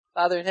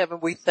Father in heaven,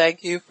 we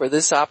thank you for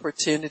this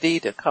opportunity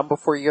to come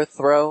before your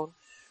throne.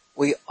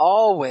 We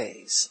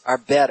always are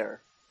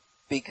better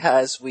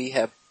because we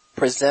have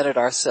presented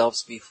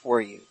ourselves before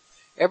you.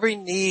 Every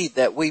need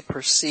that we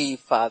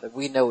perceive, Father,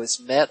 we know is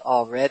met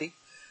already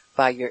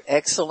by your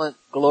excellent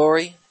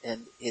glory,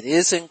 and it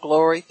is in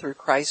glory through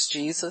Christ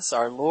Jesus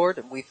our Lord,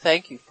 and we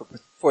thank you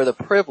for the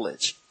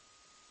privilege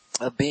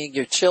of being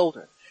your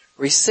children,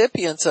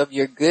 recipients of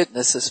your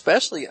goodness,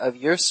 especially of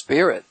your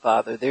Spirit,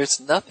 Father. There's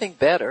nothing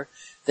better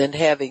than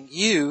having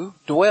you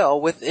dwell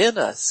within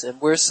us,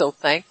 and we're so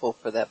thankful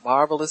for that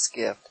marvelous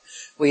gift.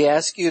 We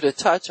ask you to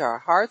touch our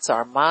hearts,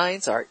 our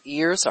minds, our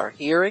ears, our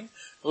hearing.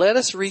 Let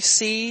us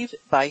receive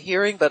by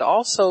hearing, but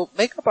also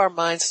make up our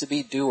minds to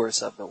be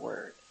doers of the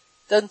word.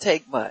 Doesn't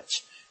take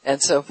much.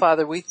 And so,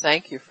 Father, we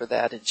thank you for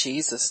that in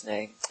Jesus'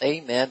 name.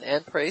 Amen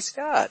and praise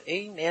God.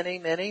 Amen,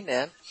 amen,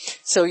 amen.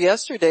 So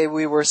yesterday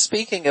we were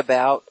speaking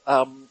about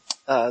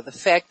the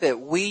fact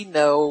that we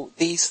know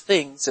these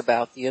things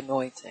about the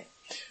anointing.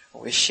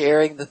 We're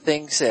sharing the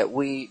things that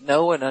we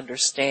know and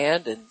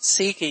understand and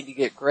seeking to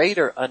get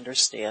greater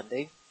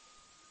understanding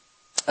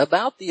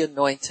about the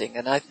anointing.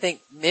 And I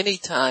think many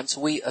times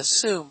we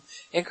assume,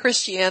 in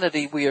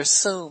Christianity we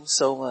assume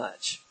so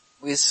much.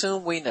 We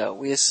assume we know.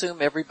 We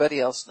assume everybody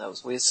else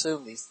knows. We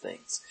assume these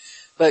things.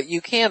 But you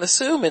can't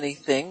assume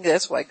anything.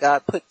 That's why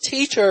God put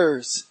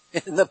teachers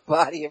in the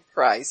body of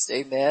Christ.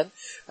 Amen.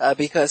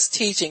 Because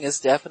teaching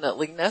is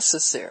definitely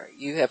necessary.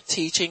 You have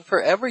teaching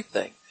for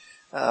everything.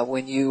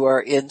 When you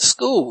are in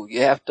school,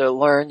 you have to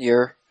learn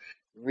your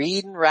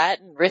reading,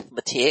 writing,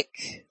 arithmetic,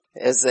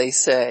 as they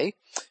say,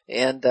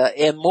 and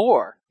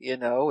more,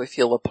 if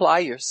you'll apply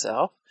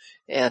yourself.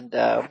 And,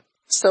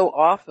 so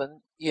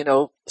often,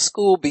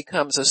 school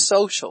becomes a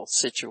social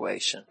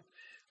situation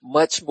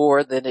much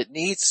more than it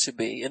needs to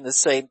be. And the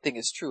same thing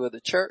is true of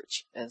the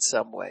church in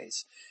some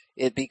ways.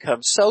 It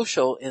becomes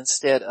social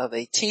instead of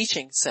a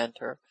teaching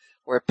center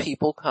where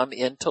people come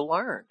in to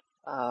learn.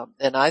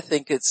 And I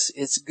think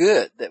it's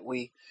good that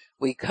we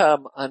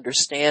come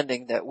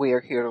understanding that we are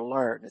here to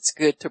learn. It's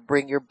good to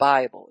bring your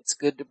Bible. It's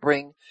good to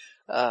bring,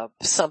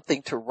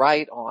 something to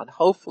write on.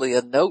 Hopefully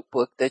a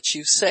notebook that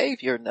you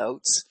save your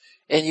notes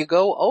and you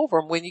go over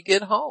them when you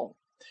get home.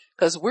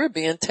 Cause we're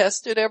being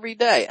tested every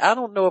day. I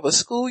don't know of a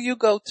school you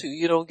go to,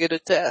 you don't get a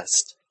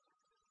test.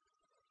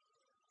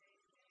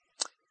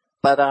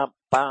 But,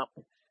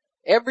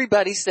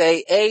 everybody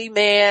say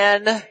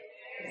amen.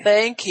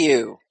 Thank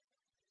you.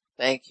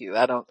 Thank you.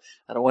 I don't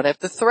want to have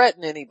to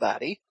threaten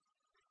anybody.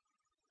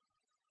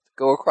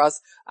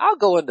 I'll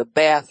go in the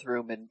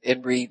bathroom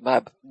and read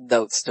my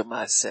notes to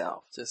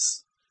myself.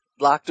 Just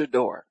lock the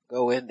door.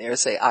 Go in there,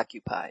 say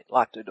occupied,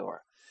 lock the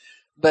door.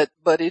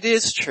 But it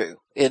is true.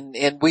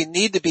 And we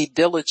need to be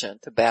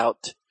diligent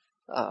about,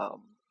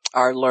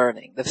 our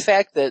learning. The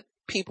fact that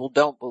people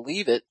don't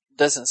believe it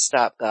doesn't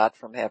stop God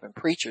from having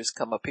preachers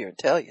come up here and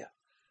tell you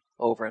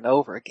over and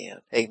over again.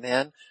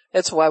 Amen.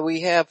 That's why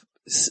we have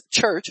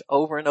church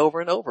over and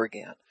over and over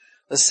again.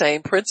 The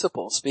same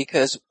principles,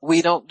 because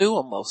we don't do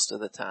them most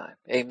of the time.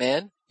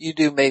 Amen. You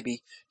do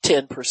maybe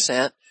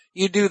 10%.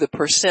 You do the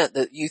percent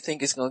that you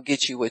think is going to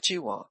get you what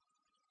you want.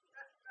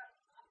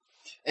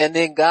 And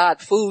then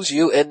God fools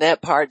you and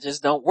that part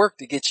just don't work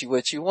to get you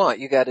what you want.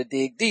 You got to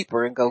dig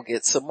deeper and go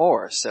get some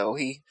more. So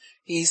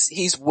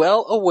he's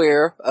well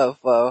aware of,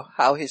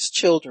 how his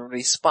children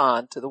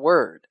respond to the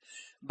word.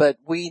 But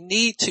we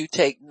need to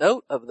take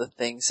note of the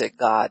things that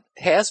God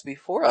has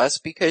before us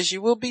because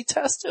you will be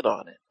tested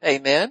on it.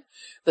 Amen.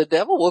 The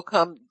devil will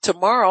come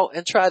tomorrow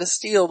and try to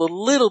steal the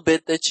little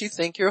bit that you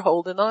think you're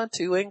holding on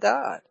to in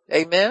God.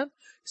 Amen.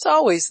 He's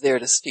always there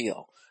to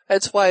steal.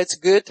 That's why it's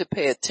good to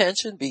pay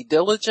attention, be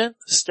diligent,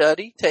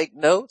 study, take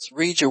notes,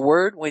 read your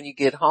word when you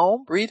get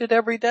home, read it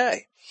every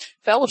day.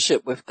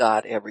 Fellowship with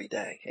God every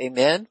day.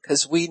 Amen.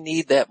 Because we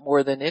need that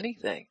more than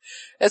anything.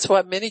 That's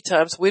why many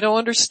times we don't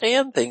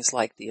understand things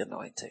like the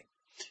anointing.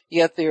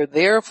 Yet they're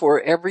there for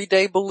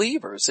everyday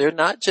believers. They're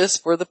not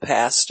just for the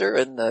pastor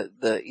and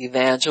the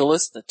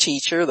evangelist, the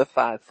teacher, the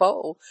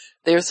fivefold.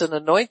 There's an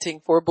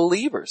anointing for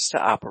believers to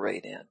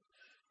operate in.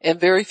 And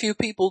very few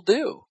people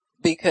do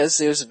because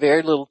there's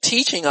very little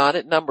teaching on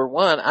it. Number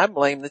one, I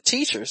blame the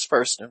teachers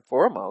first and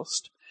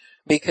foremost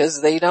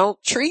because they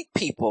don't treat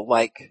people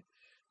like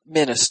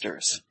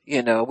ministers.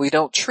 We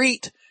don't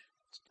treat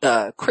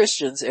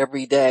Christians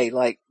every day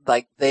like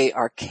they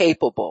are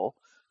capable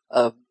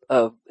of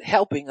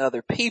helping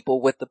other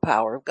people with the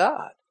power of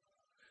God.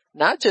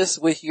 Not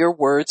just with your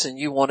words and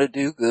you want to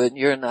do good and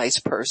you're a nice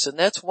person.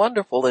 That's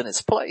wonderful in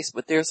its place,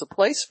 but there's a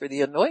place for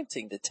the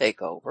anointing to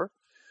take over.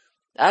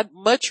 I'd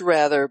much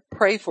rather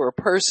pray for a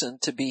person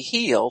to be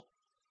healed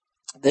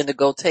than to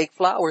go take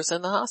flowers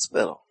in the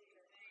hospital.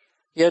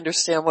 You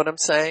understand what I'm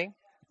saying?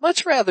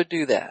 Much rather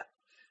do that.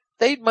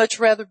 They'd much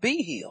rather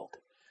be healed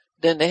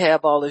than to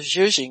have all the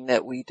zhuzhing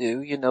that we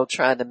do,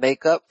 trying to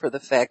make up for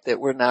the fact that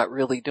we're not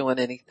really doing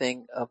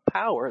anything of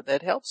power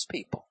that helps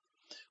people.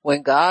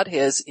 When God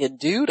has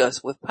endued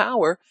us with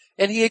power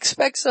and he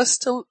expects us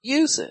to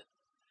use it.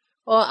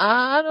 Well,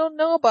 I don't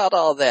know about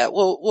all that.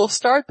 We'll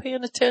start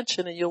paying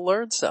attention and you'll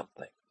learn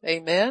something.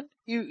 Amen.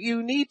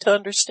 You need to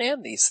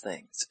understand these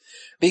things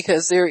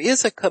because there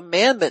is a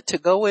commandment to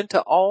go into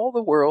all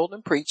the world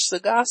and preach the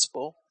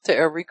gospel to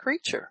every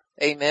creature.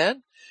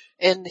 Amen.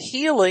 And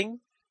healing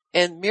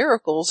and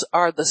miracles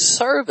are the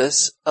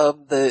service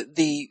of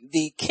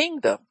the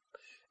kingdom.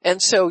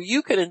 And so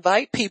you can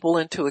invite people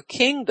into a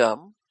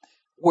kingdom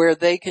where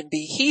they can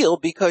be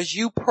healed because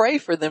you pray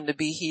for them to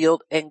be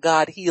healed and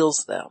God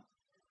heals them.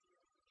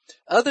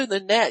 Other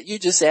than that, you're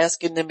just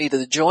asking them either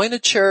to join a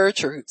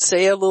church or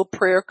say a little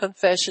prayer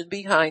confession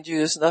behind you.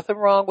 There's nothing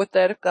wrong with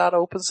that if God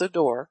opens the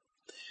door.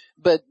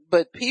 But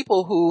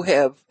people who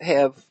have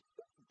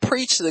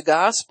preached the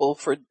gospel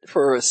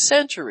for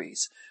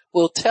centuries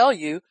will tell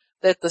you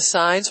that the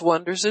signs,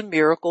 wonders, and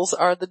miracles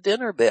are the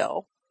dinner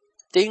bell.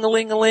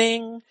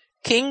 Ding-a-ling-a-ling,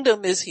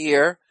 kingdom is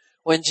here.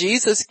 When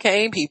Jesus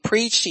came, he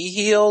preached, he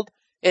healed,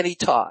 and he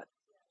taught.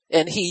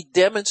 And he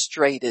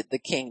demonstrated the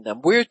kingdom.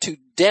 We're to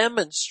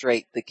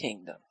demonstrate the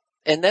kingdom.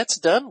 And that's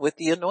done with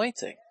the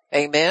anointing.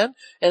 Amen.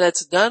 And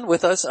that's done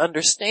with us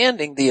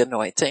understanding the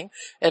anointing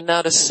and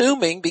not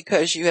assuming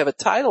because you have a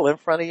title in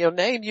front of your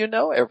name, you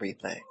know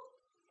everything.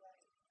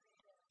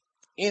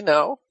 You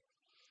know,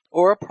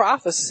 or a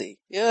prophecy.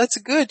 Yeah, it's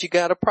good. You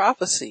got a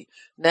prophecy.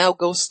 Now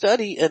go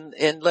study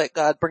and let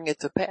God bring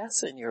it to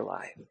pass in your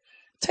life.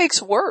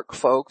 Takes work,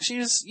 folks.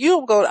 You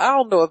don't go, I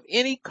don't know of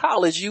any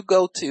college you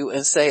go to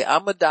and say,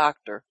 I'm a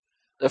doctor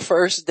the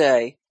first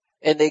day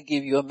and they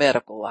give you a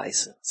medical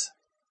license.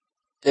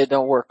 It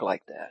don't work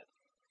like that.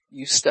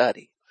 You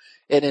study.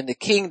 And in the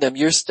kingdom,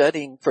 you're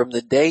studying from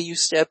the day you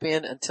step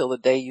in until the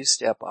day you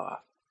step off.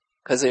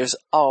 Because there's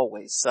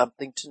always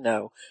something to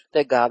know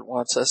that God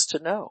wants us to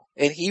know.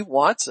 And he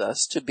wants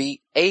us to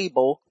be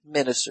able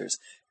ministers.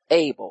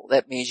 Able.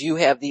 That means you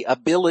have the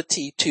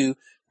ability to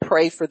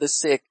pray for the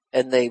sick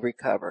and they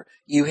recover.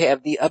 You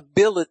have the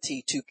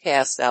ability to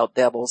cast out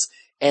devils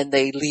and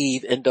they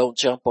leave and don't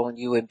jump on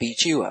you and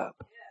beat you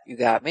up. You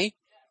got me?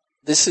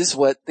 This is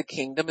what the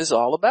kingdom is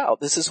all about.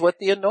 This is what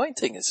the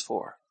anointing is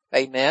for.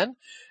 Amen.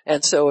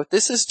 And so if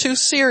this is too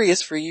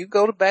serious for you,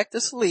 go back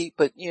to sleep.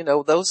 But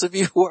those of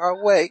you who are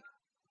awake,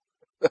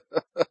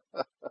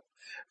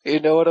 you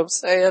know what I'm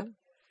saying?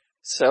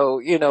 So,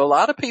 a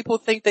lot of people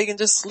think they can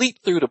just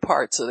sleep through the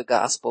parts of the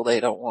gospel they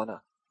don't want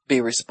to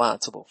be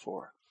responsible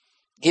for.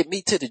 Get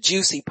me to the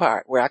juicy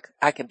part where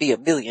I can be a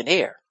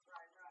millionaire.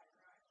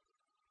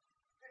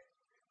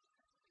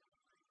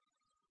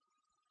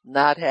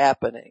 Not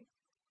happening.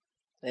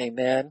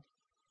 Amen.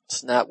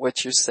 It's not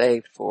what you're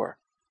saved for.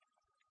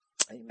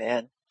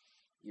 Amen.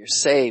 You're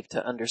saved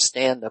to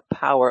understand the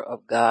power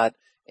of God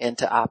and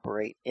to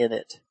operate in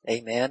it.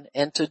 Amen.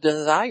 And to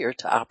desire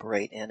to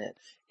operate in it.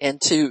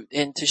 And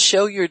to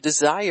show your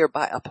desire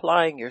by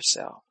applying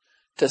yourself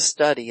to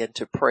study and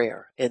to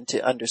prayer and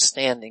to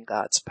understanding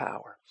God's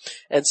power.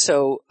 And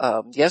so,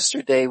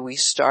 yesterday we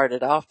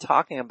started off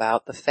talking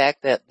about the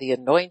fact that the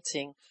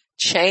anointing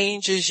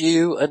changes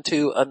you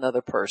into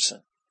another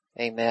person.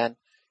 Amen.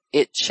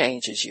 It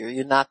changes you.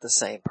 You're not the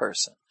same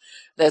person.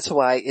 That's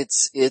why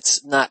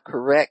it's not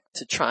correct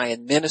to try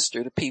and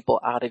minister to people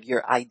out of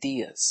your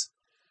ideas,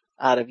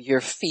 out of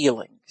your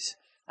feelings,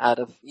 out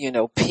of,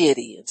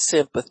 pity and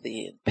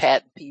sympathy and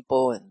patting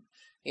people and,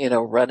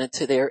 running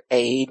to their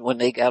aid when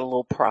they got a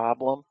little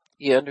problem.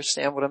 You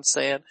understand what I'm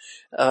saying?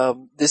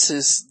 This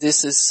is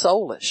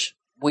soulish.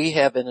 We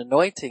have an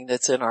anointing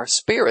that's in our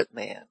spirit,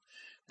 man,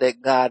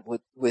 that God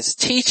was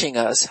teaching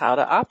us how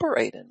to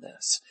operate in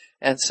this.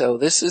 And so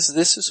this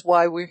is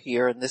why we're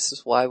here, and this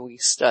is why we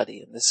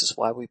study, and this is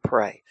why we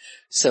pray,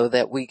 so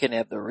that we can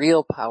have the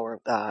real power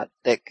of God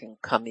that can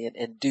come in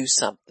and do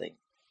something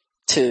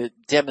to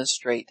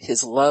demonstrate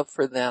his love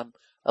for them,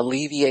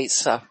 alleviate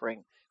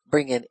suffering,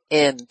 bring an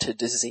end to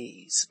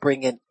disease,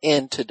 bring an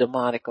end to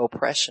demonic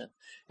oppression.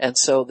 And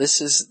so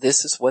this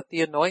is what the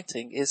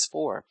anointing is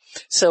for.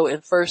 So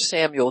in 1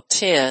 Samuel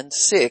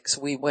 10:6,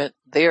 we went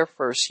there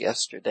first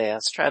yesterday. I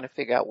was trying to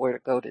figure out where to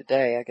go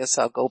today. I guess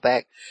I'll go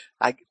back.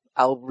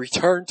 I'll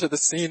return to the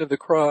scene of the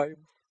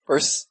crime. 1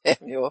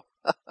 Samuel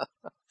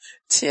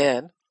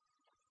 10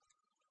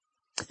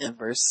 and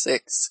verse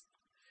 6.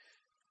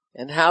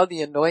 And how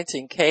the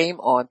anointing came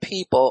on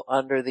people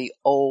under the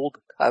old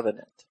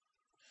covenant.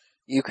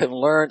 You can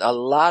learn a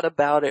lot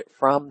about it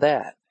from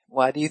that.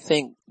 Why do you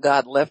think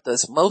God left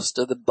us? Most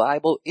of the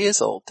Bible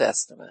is Old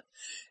Testament.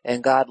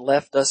 And God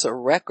left us a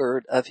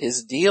record of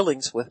his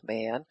dealings with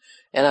man.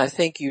 And I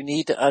think you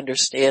need to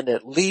understand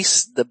at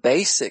least the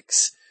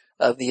basics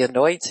of the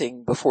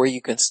anointing before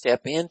you can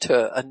step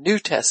into a New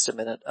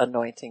Testament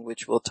anointing,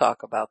 which we'll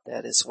talk about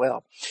that as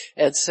well.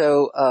 And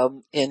so,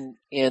 in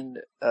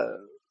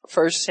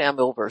 1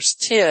 Samuel verse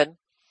 10,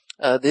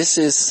 this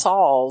is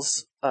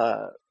Saul's,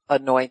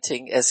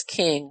 anointing as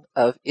king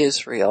of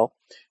Israel.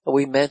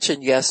 We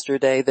mentioned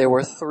yesterday there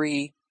were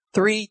three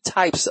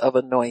types of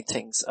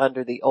anointings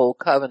under the old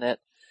covenant.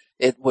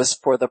 It was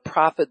for the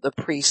prophet, the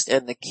priest,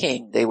 and the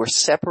king. They were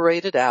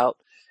separated out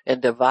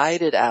and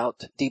divided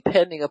out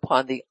depending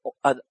upon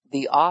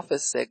the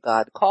office that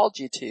God called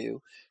you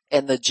to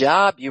and the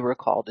job you were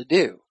called to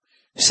do.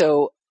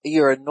 So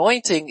your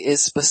anointing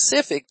is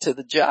specific to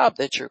the job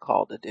that you're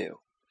called to do.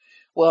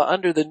 Well,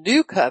 under the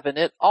new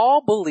covenant,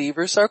 all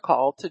believers are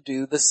called to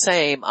do the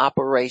same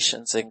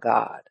operations in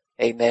God.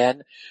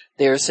 Amen.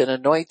 There's an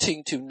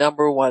anointing to,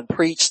 number one,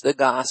 preach the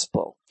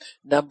gospel.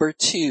 Number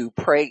two,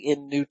 pray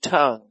in new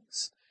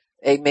tongues.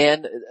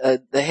 Amen.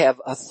 They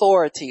have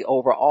authority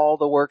over all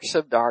the works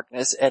of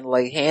darkness and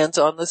lay hands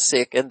on the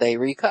sick and they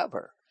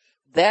recover.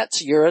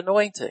 That's your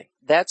anointing.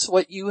 That's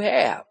what you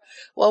have.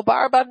 Well,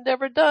 Barb, I've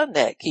never done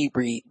that. Keep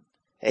reading.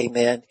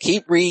 Amen.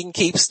 Keep reading,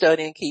 keep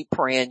studying, keep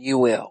praying. You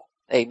will.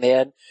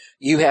 Amen.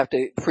 You have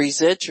to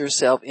present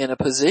yourself in a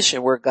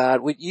position where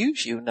God would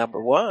use you,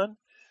 number one.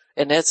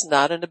 And that's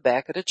not in the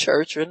back of the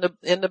church or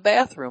in the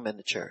bathroom in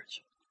the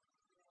church.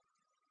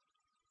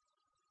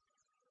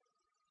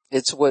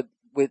 It's with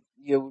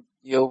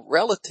your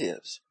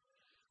relatives.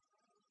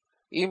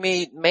 You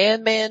meet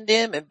man,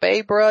 them, and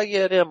babe, bro,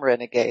 yeah, them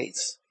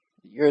renegades.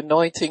 Your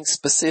anointing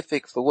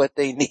specific for what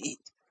they need,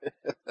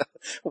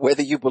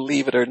 whether you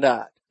believe it or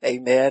not.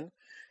 Amen.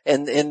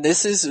 And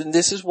this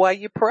is why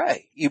you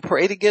pray. You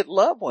pray to get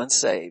loved ones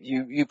saved.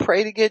 You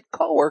pray to get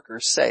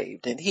coworkers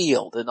saved and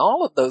healed and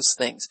all of those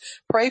things.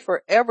 Pray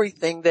for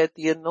everything that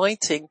the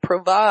anointing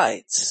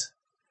provides.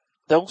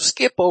 Don't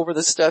skip over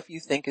the stuff you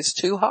think is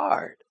too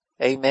hard.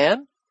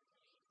 Amen.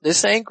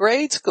 This ain't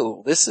grade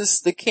school. This is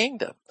the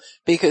kingdom,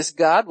 because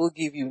God will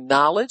give you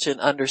knowledge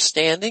and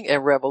understanding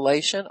and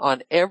revelation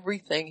on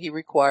everything he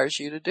requires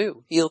you to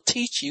do. He'll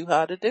teach you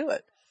how to do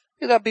it.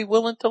 You gotta be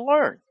willing to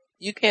learn.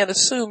 You can't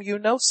assume you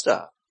know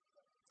stuff.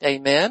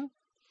 Amen.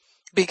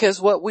 Because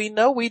what we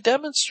know, we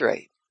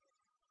demonstrate.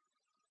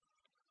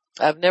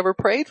 I've never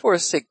prayed for a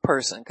sick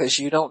person because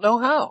you don't know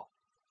how.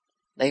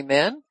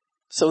 Amen.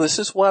 So this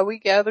is why we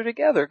gather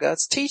together.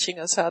 God's teaching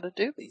us how to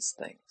do these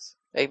things.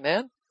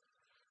 Amen.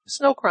 It's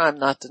no crime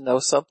not to know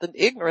something.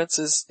 Ignorance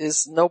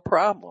is no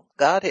problem.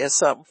 God has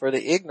something for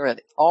the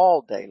ignorant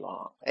all day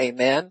long.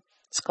 Amen.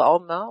 It's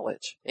called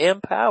knowledge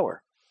and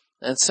power.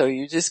 And so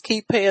you just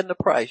keep paying the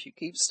price. You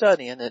keep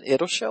studying and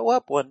it'll show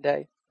up one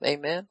day.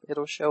 Amen.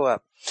 It'll show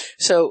up.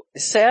 So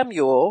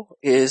Samuel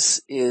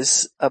is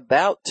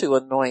about to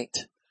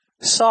anoint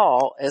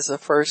Saul as the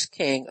first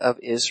king of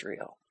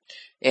Israel.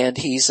 And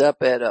he's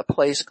up at a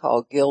place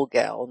called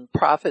Gilgal. And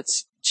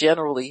prophets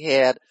generally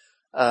had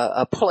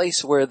a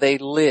place where they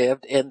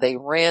lived, and they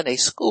ran a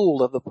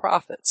school of the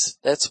prophets.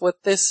 That's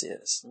what this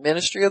is.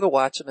 Ministry of the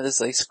Watchman is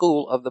a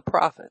school of the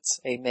prophets.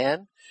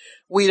 Amen.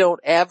 We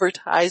don't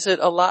advertise it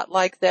a lot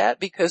like that,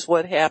 because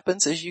what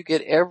happens is you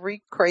get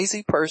every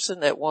crazy person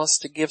that wants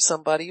to give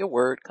somebody a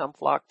word come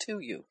flock to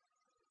you.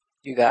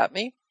 You got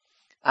me?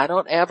 I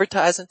don't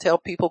advertise and tell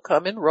people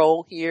come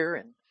enroll here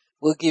and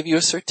we'll give you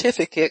a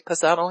certificate,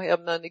 because I don't have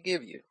nothing to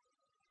give you.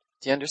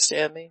 Do you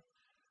understand me?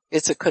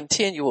 It's a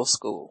continual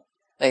school.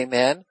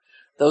 Amen.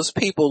 Those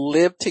people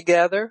lived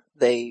together.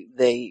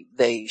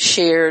 They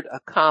shared a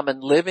common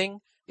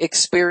living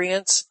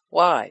experience.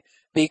 Why?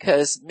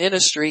 Because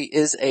ministry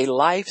is a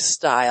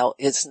lifestyle.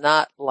 It's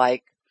not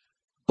like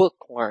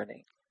book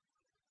learning.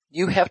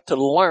 You have to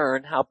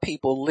learn how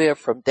people live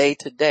from day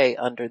to day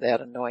under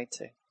that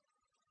anointing.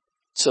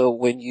 So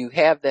when you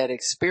have that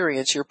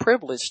experience, you're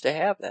privileged to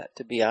have that,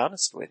 to be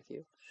honest with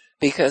you,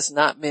 because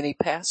not many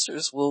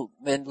pastors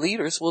and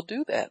leaders will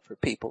do that for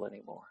people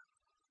anymore.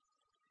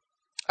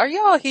 Are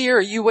y'all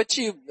here?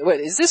 What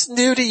is this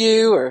new to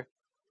you or?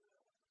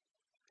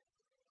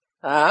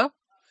 Huh?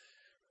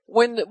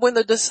 When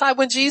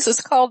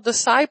Jesus called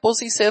disciples,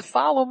 he said,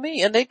 follow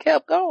me. And they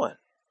kept going.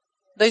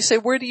 They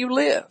said, where do you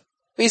live?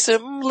 He said,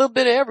 a little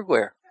bit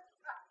everywhere.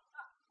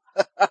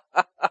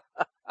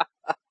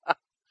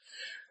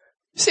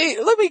 See,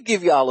 let me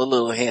give y'all a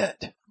little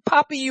hint.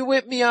 Poppy, you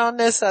with me on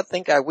this? I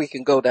think we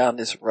can go down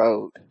this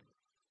road.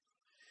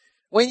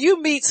 When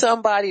you meet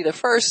somebody the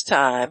first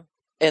time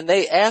and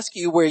they ask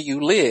you where you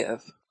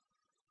live,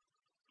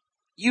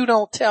 you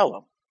don't tell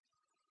them.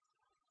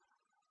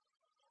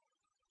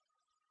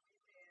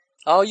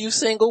 All you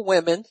single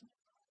women,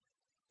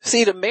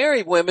 see, the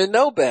married women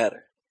know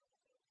better.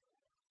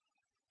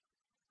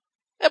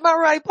 Am I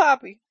right,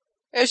 Poppy?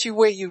 Ask you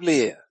where you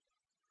live.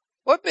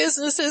 What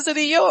business is it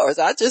of yours?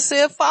 I just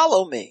said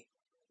follow me.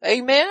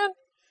 Amen.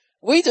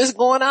 We just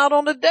going out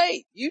on a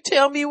date. You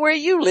tell me where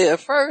you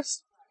live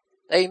first.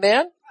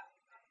 Amen.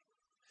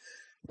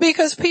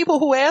 Because people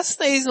who ask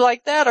things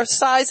like that are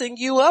sizing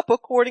you up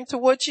according to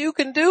what you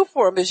can do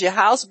for them. Is your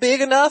house big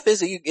enough?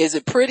 Is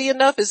it pretty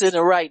enough? Is it in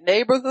the right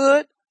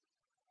neighborhood?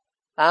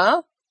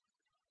 Huh?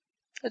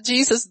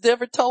 Jesus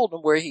never told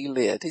them where he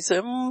lived. He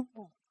said,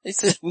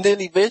 and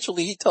then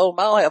eventually he told them,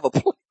 I don't have a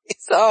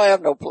place. I don't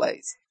have no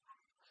place.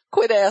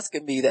 Quit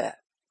asking me that.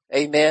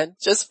 Amen.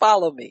 Just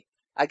follow me.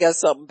 I got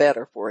something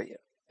better for you.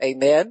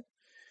 Amen.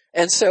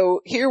 And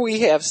so here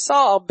we have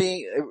Saul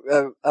being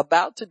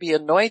about to be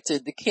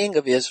anointed the king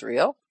of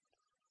Israel.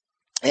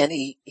 And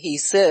he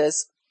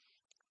says,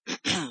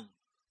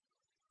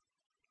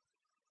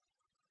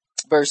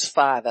 verse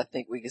 5, I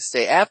think we can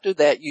say, after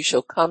that you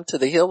shall come to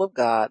the hill of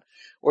God,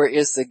 where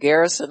is the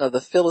garrison of the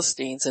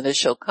Philistines, and it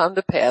shall come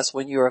to pass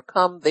when you are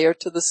come there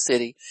to the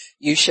city,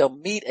 you shall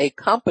meet a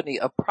company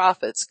of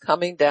prophets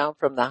coming down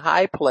from the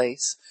high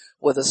place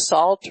with a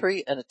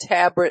psaltery and a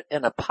tabret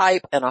and a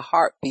pipe and a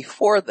harp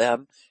before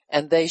them,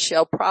 and they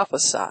shall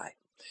prophesy.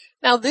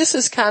 Now this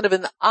is kind of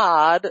an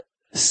odd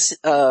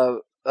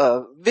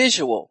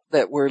visual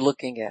that we're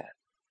looking at.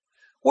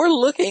 We're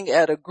looking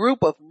at a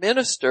group of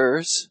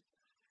ministers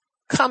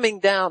coming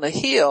down a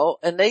hill,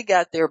 and they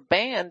got their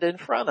band in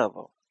front of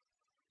them.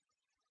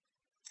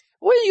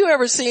 When you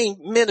ever seen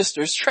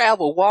ministers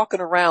travel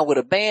walking around with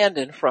a band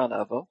in front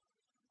of them,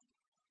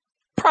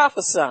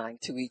 prophesying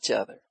to each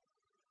other?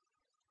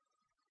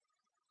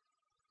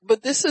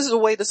 But this is the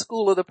way the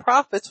school of the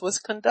prophets was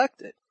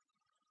conducted,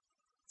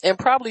 and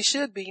probably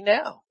should be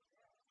now.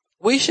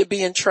 We should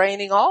be in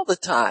training all the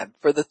time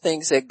for the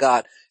things that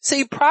God.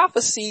 See,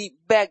 prophecy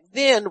back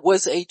then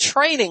was a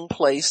training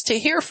place to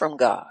hear from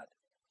God.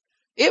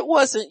 It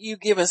wasn't you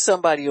giving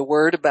somebody a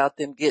word about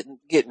them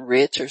getting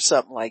rich or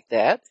something like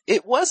that.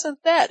 It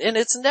wasn't that, and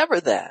it's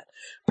never that.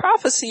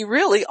 Prophecy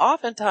really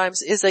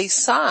oftentimes is a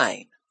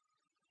sign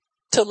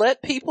to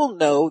let people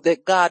know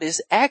that God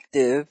is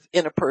active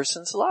in a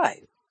person's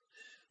life.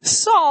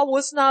 Saul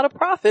was not a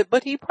prophet,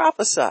 but he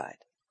prophesied.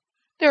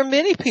 There are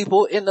many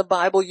people in the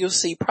Bible you'll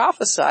see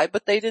prophesy,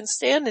 but they didn't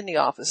stand in the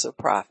office of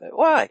prophet.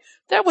 Why?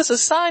 That was a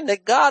sign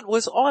that God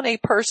was on a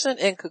person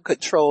and could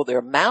control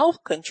their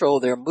mouth, control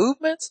their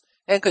movements,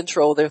 and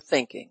control their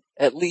thinking,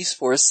 at least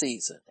for a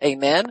season.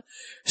 Amen?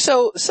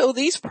 So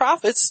these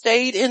prophets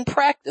stayed in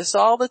practice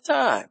all the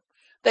time.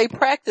 They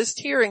practiced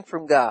hearing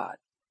from God.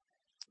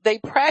 They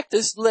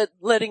practiced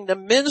letting the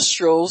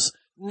minstrels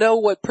know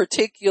what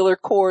particular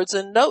chords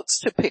and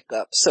notes to pick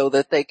up so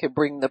that they could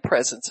bring the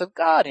presence of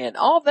God in.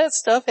 All that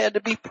stuff had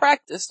to be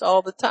practiced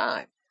all the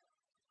time.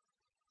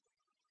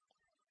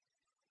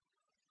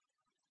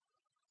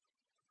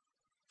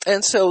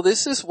 And so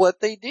this is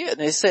what they did.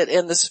 They said,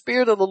 and the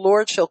Spirit of the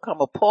Lord shall come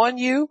upon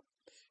you,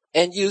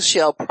 and you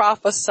shall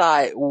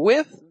prophesy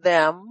with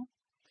them,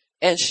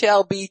 and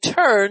shall be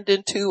turned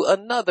into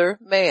another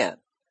man.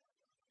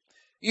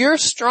 Your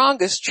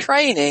strongest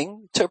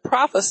training to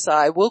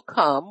prophesy will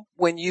come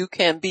when you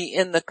can be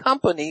in the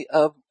company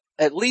of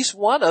at least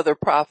one other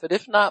prophet,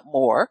 if not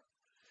more,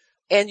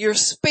 and your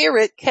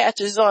spirit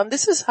catches on.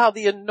 This is how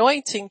the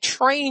anointing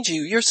trains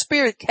you. Your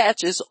spirit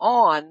catches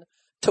on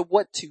to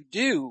what to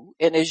do,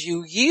 and as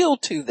you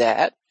yield to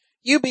that,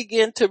 you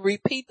begin to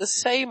repeat the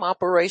same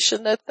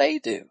operation that they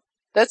do.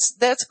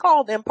 That's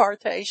called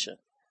impartation.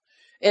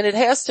 And it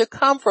has to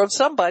come from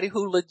somebody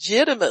who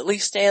legitimately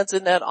stands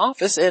in that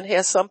office and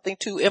has something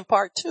to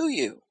impart to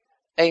you.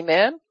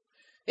 Amen?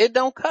 It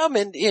don't come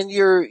in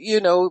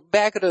your,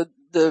 back of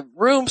the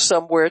room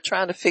somewhere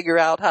trying to figure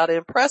out how to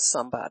impress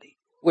somebody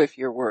with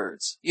your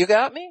words. You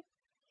got me?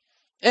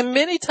 And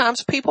many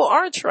times people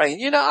aren't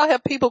trained. I'll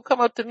have people come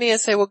up to me and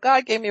say, well,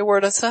 God gave me a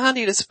word. I said,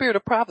 honey, the spirit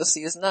of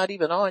prophecy is not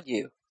even on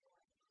you.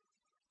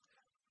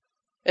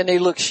 And they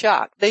look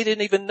shocked. They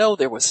didn't even know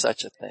there was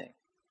such a thing.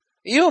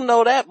 You don't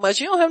know that much.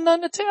 You don't have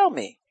nothing to tell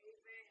me.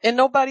 And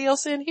nobody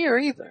else in here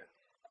either.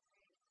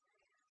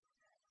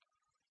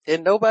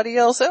 And nobody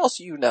else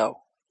you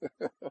know.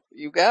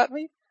 You got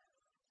me?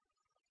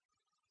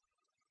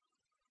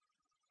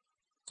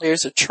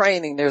 There's a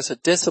training, there's a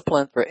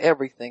discipline for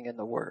everything in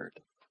the Word.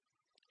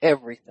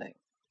 Everything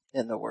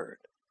in the Word.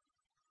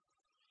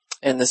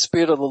 And the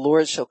Spirit of the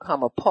Lord shall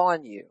come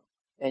upon you,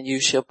 and you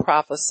shall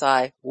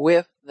prophesy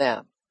with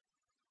them.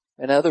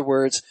 In other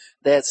words,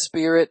 that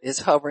Spirit is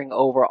hovering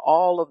over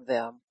all of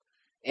them,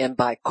 and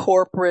by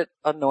corporate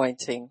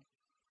anointing,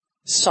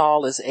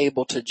 Saul is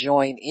able to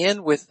join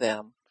in with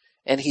them,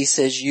 and he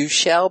says, you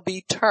shall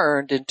be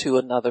turned into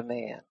another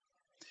man.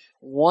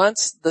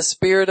 Once the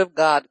Spirit of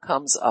God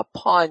comes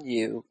upon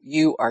you,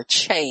 you are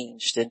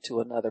changed into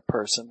another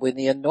person. When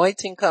the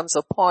anointing comes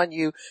upon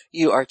you,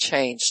 you are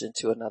changed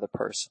into another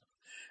person.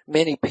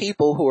 Many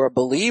people who are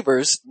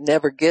believers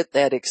never get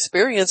that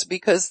experience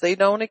because they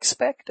don't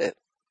expect it.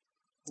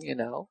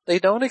 They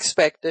don't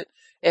expect it,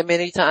 and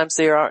many times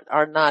they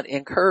are not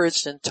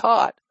encouraged and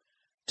taught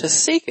to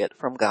seek it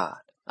from God.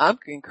 I'm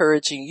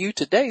encouraging you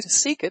today to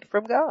seek it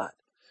from God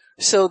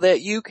so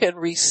that you can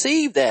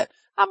receive that.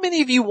 How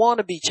many of you want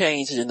to be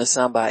changed into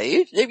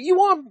somebody? If you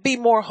want to be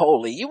more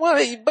holy,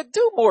 but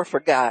do more for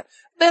God.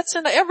 That's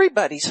in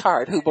everybody's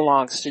heart who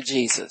belongs to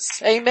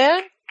Jesus.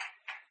 Amen?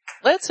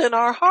 That's in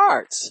our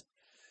hearts.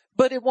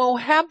 But it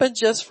won't happen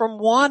just from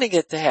wanting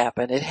it to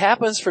happen. It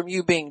happens from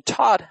you being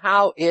taught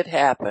how it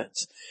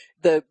happens.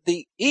 The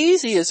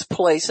easiest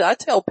place, I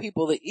tell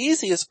people the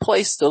easiest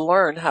place to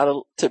learn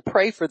how to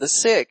pray for the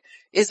sick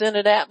is in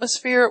an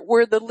atmosphere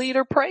where the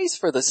leader prays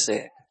for the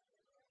sick.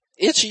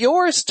 It's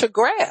yours to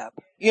grab.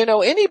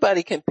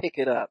 Anybody can pick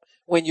it up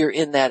when you're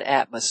in that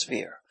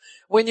atmosphere.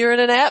 When you're in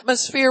an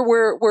atmosphere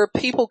where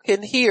people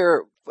can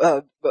hear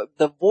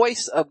the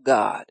voice of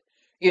God.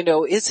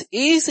 It's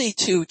easy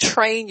to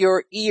train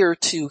your ear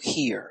to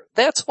hear.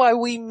 That's why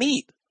we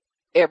meet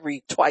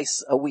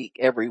twice a week,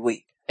 every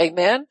week.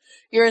 Amen.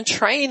 You're in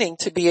training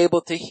to be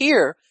able to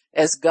hear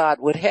as God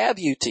would have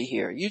you to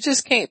hear. You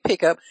just can't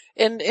pick up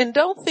and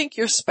don't think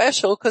you're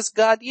special because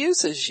God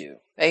uses you.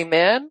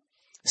 Amen.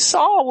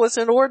 Saul was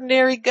an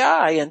ordinary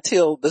guy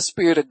until the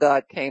Spirit of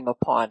God came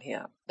upon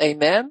him.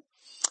 Amen.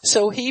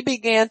 So he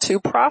began to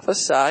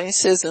prophesy. He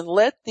says, and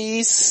let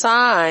these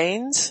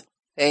signs,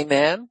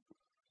 amen.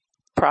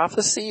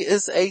 Prophecy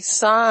is a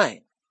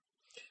sign.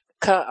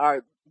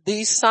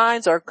 These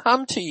signs are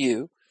come to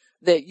you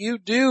that you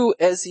do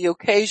as the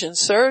occasion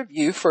serve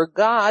you, for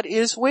God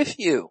is with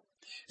you.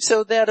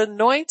 So that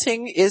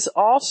anointing is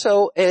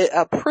also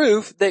a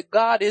proof that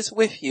God is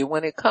with you.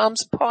 When it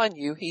comes upon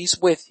you, He's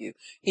with you.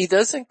 He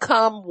doesn't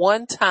come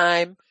one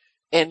time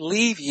and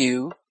leave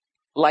you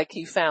like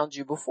He found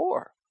you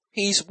before.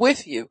 He's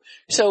with you.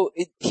 So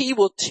He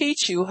will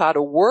teach you how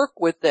to work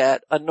with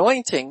that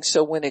anointing.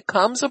 So when it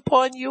comes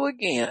upon you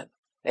again,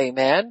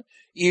 amen,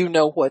 you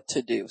know what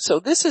to do. So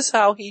this is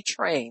how He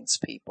trains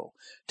people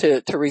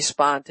to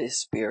respond to His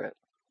Spirit.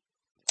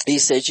 He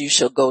says, you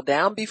shall go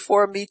down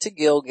before me to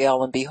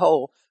Gilgal, and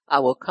behold, I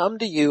will come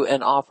to you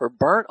and offer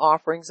burnt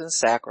offerings and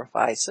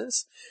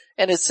sacrifices.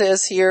 And it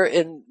says here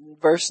in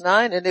verse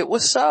 9, and it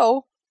was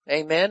so,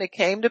 amen, it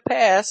came to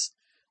pass,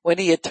 when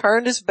he had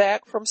turned his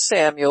back from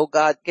Samuel,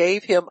 God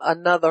gave him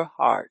another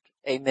heart,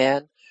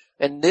 amen.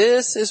 And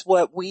this is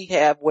what we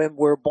have when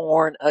we're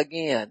born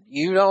again.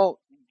 You don't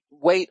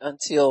wait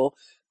until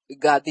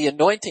God, the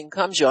anointing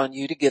comes on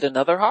you to get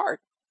another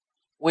heart.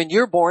 When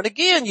you're born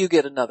again, you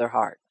get another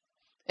heart.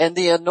 And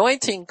the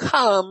anointing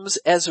comes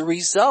as a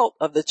result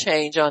of the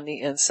change on the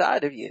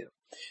inside of you.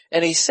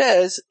 And he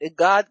says,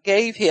 God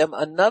gave him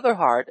another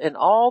heart, and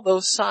all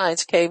those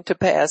signs came to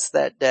pass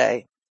that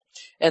day.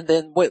 And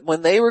then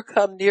when they were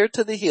come near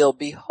to the hill,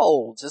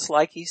 behold, just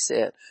like he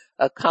said,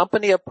 a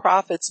company of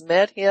prophets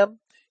met him,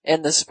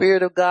 and the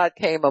Spirit of God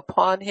came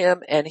upon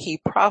him, and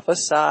he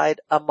prophesied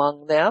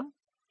among them.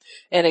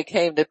 And it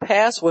came to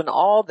pass when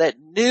all that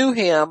knew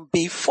him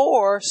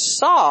before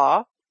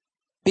saw,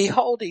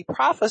 behold, he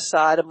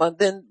prophesied among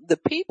them. The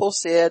people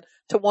said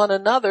to one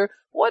another,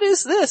 what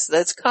is this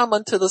that's come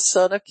unto the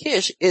son of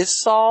Kish? Is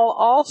Saul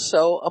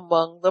also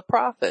among the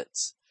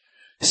prophets?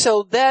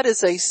 So that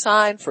is a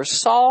sign for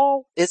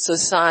Saul. It's a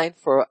sign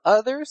for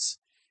others.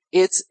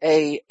 It's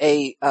a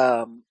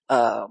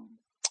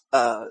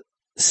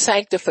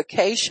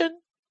sanctification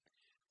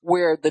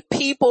where the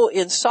people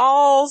in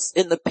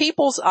the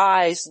people's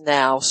eyes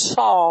now,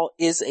 Saul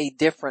is a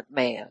different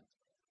man.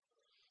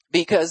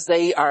 Because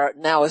they are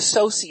now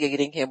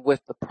associating him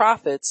with the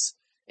prophets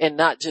and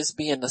not just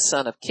being the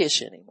son of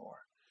Kish anymore.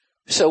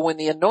 So when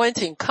the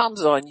anointing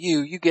comes on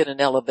you, you get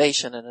an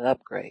elevation and an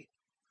upgrade.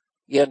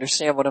 You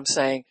understand what I'm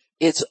saying?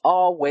 It's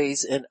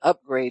always an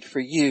upgrade for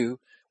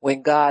you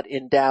when God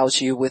endows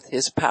you with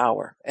His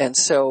power. And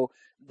so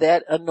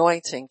that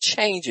anointing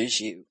changes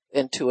you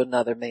into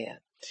another man.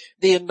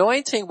 The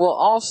anointing will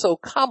also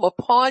come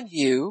upon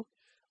you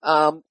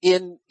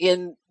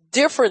in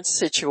different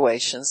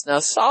situations. Now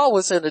Saul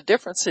was in a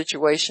different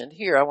situation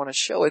here. I want to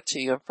show it to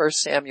you in 1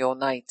 Samuel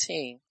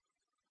 19.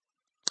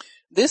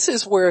 This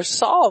is where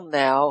Saul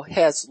now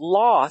has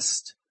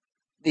lost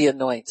the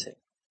anointing.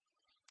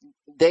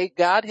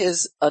 God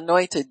has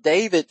anointed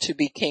David to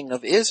be king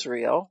of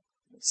Israel.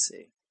 Let me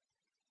see.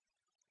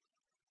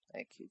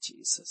 Thank you,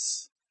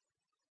 Jesus.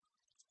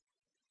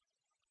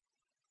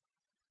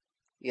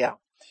 Yeah.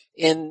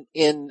 In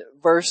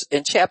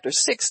chapter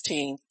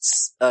 16,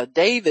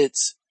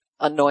 David's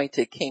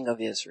anointed king of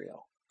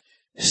Israel.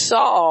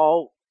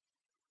 Saul,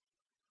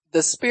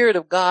 the Spirit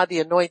of God,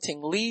 the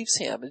anointing leaves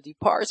him and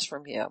departs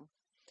from him.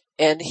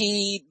 And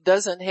he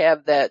doesn't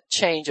have that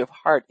change of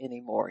heart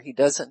anymore. He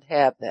doesn't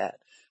have that.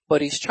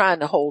 But he's trying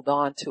to hold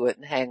on to it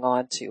and hang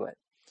on to it.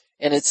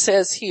 And it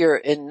says here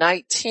in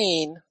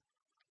 19,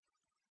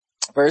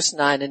 verse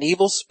 9, an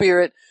evil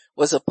spirit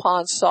was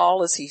upon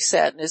Saul as he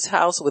sat in his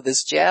house with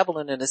his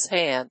javelin in his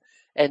hand,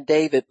 and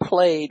David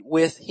played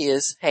with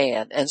his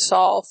hand. And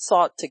Saul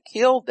sought to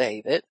kill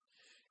David,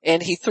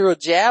 and he threw a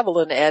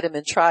javelin at him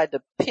and tried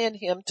to pin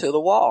him to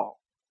the wall.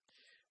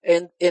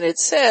 And it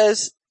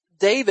says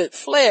David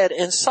fled,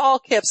 and Saul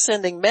kept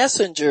sending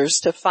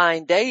messengers to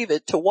find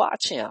David to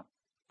watch him.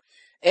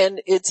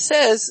 And it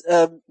says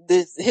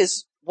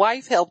his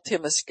wife helped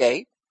him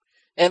escape.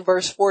 And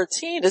verse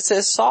 14, it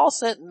says Saul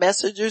sent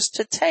messengers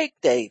to take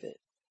David.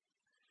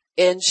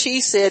 And she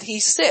said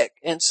he's sick.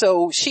 And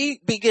so she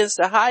begins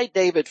to hide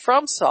David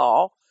from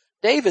Saul.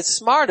 David's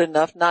smart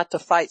enough not to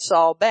fight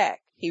Saul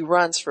back. He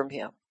runs from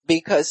him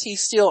because he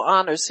still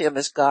honors him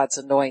as God's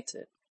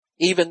anointed,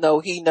 even though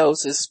he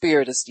knows his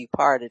spirit has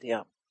departed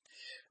him.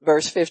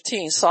 Verse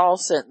 15, Saul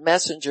sent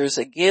messengers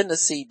again to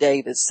see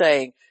David,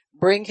 saying,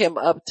 bring him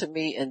up to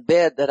me in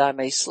bed that I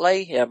may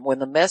slay him. When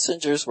the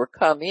messengers were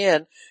come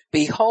in,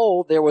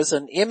 behold, there was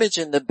an image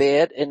in the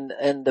bed and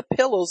the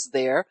pillows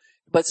there,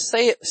 but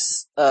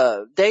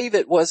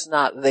David was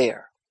not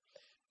there.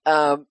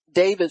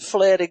 David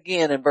fled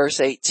again in verse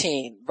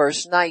 18.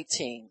 Verse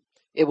 19,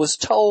 it was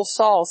told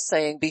Saul,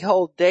 saying,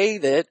 behold,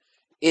 David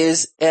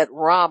is at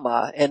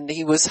Ramah, and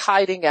he was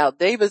hiding out.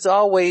 David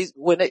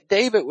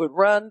would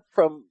run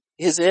from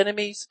his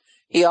enemies,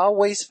 he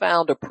always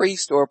found a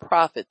priest or a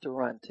prophet to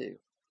run to.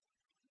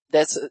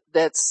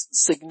 That's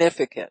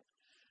significant,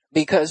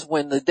 because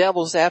when the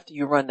devil's after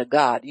you, run to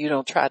God. You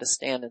don't try to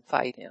stand and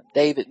fight him.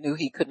 David knew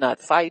he could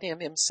not fight him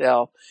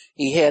himself.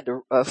 He had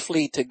to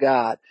flee to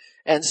God.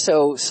 And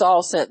so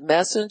Saul sent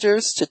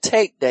messengers to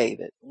take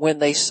David. When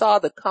they saw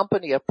the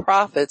company of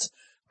prophets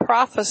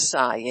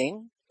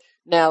prophesying,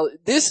 now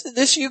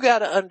this you got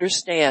to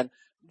understand,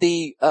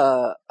 the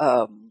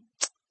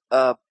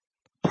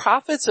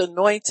prophet's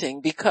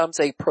anointing becomes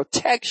a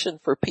protection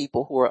for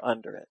people who are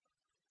under it.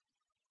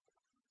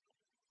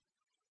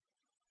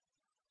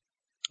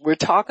 We're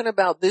talking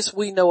about this,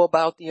 we know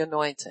about the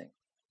anointing.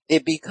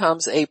 It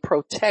becomes a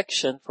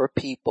protection for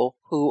people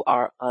who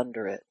are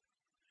under it.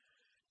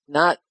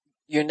 Not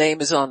your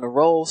name is on the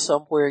roll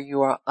somewhere,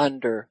 you are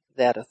under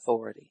that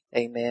authority.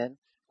 Amen.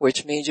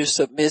 Which means you're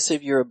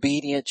submissive, you're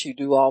obedient, you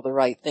do all the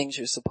right things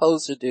you're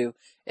supposed to do,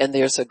 and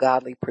there's a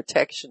godly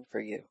protection for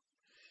you.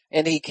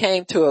 And he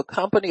came to a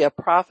company of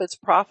prophets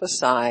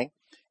prophesying,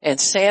 and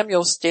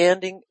Samuel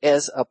standing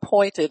as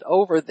appointed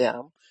over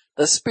them.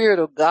 The Spirit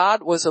of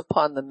God was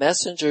upon the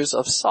messengers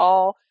of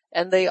Saul,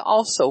 and they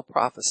also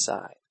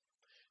prophesied.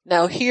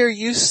 Now here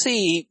you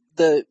see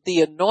the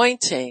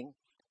anointing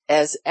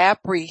as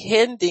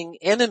apprehending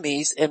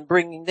enemies and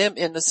bringing them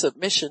into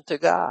submission to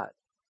God.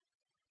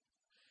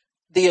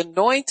 The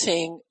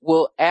anointing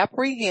will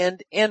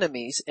apprehend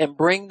enemies and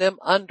bring them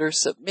under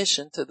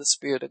submission to the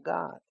Spirit of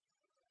God.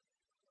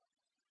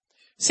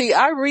 See,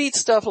 I read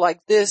stuff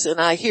like this and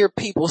I hear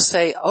people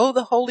say, oh,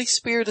 the Holy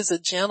Spirit is a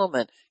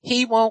gentleman.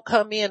 He won't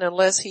come in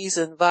unless he's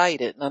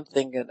invited. And I'm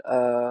thinking,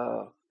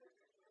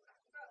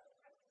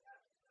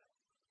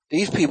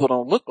 these people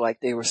don't look like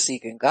they were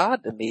seeking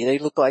God to me. They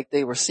look like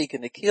they were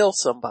seeking to kill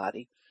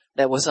somebody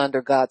that was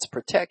under God's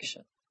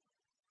protection.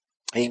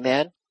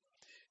 Amen.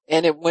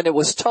 And when it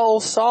was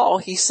told Saul,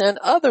 he sent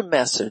other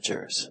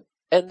messengers,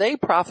 and they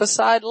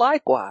prophesied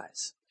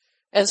likewise.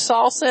 And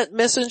Saul sent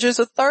messengers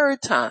a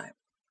third time,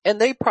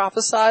 and they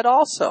prophesied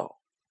also.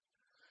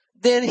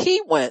 Then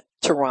he went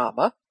to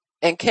Ramah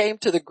and came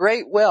to the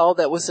great well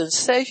that was in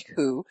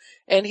Sechu,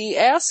 and he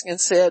asked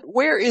and said,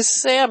 where is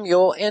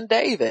Samuel and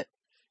David?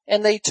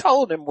 And they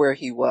told him where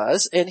he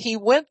was, and he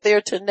went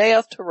there to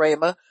Naioth to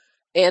Ramah,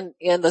 and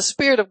the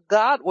Spirit of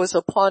God was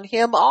upon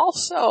him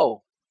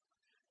also.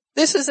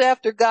 This is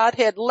after God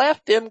had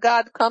left him.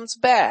 God comes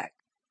back.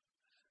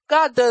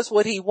 God does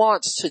what he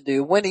wants to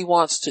do when he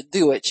wants to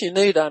do it. You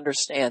need to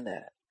understand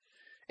that.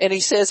 And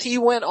he says he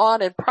went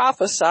on and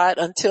prophesied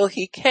until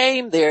he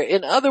came there.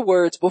 In other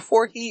words,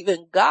 before he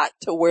even got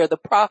to where the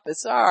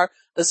prophets are,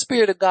 the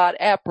Spirit of God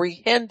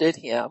apprehended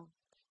him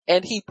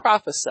and he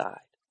prophesied.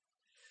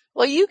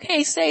 Well, you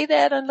can't say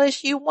that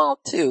unless you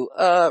want to.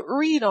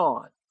 Read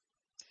on.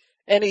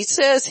 And he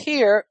says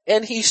here,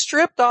 and he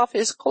stripped off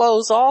his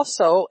clothes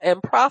also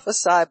and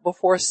prophesied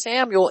before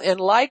Samuel in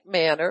like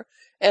manner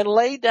and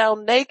lay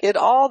down naked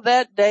all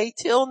that day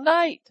till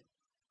night.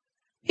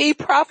 He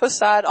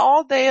prophesied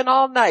all day and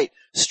all night,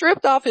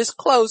 stripped off his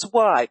clothes.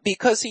 Why?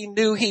 Because he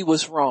knew he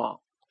was wrong.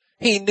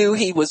 He knew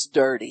he was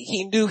dirty.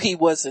 He knew he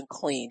wasn't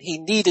clean. He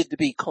needed to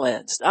be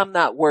cleansed. I'm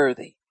not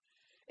worthy.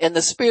 And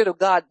the Spirit of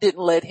God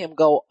didn't let him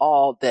go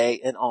all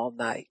day and all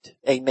night.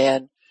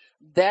 Amen.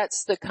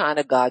 That's the kind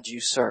of God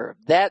you serve.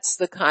 That's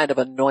the kind of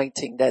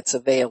anointing that's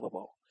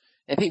available.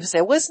 And people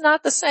say, well, it's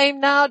not the same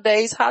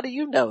nowadays. How do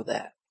you know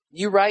that?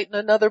 You writing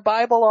another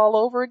Bible all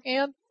over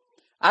again?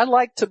 I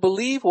like to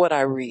believe what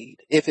I read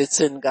if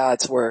it's in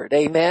God's word.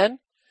 Amen.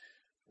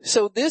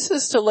 So this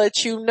is to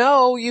let you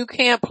know you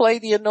can't play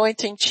the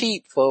anointing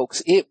cheap,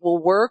 folks. It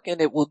will work and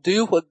it will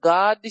do what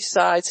God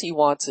decides he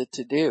wants it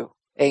to do.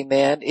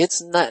 Amen.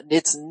 It's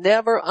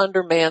never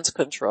under man's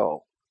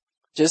control.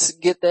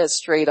 Just get that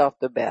straight off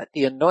the bat.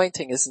 The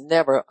anointing is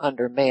never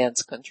under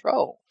man's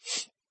control.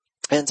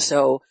 And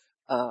so,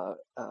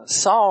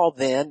 Saul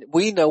then,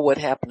 we know what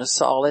happened to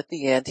Saul at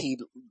the end.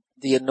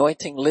 The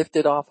anointing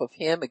lifted off of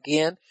him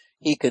again.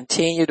 He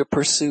continued to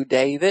pursue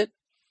David.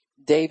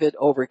 David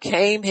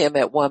overcame him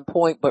at one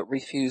point, but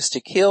refused to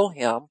kill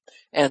him.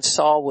 And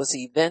Saul was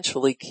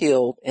eventually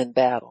killed in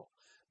battle.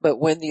 But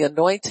when the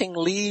anointing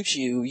leaves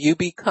you, you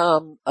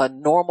become a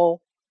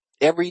normal,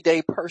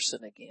 everyday person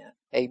again.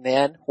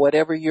 Amen.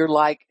 Whatever you're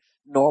like,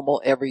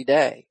 normal every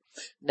day.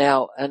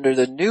 Now, under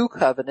the new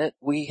covenant,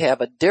 we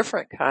have a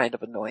different kind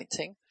of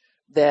anointing,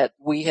 that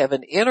we have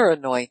an inner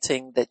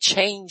anointing that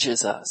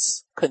changes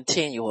us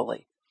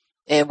continually.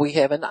 And we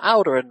have an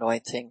outer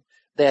anointing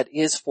that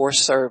is for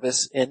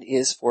service and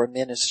is for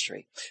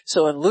ministry.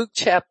 So in Luke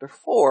chapter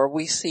 4,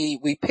 we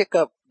pick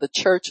up the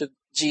Church of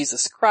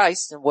Jesus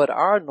Christ and what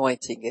our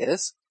anointing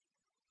is.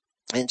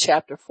 In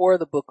chapter 4 of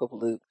the book of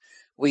Luke,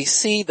 we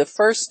see the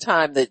first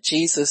time that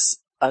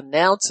Jesus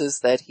announces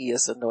that he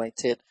is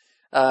anointed.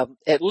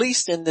 At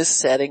least in this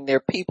setting, there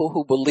are people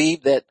who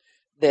believe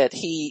that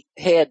he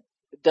had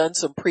done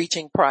some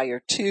preaching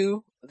prior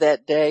to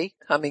that day,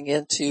 coming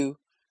into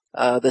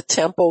the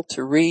temple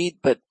to read,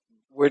 but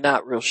we're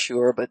not real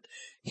sure, but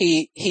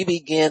he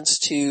begins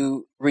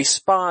to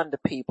respond to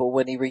people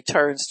when he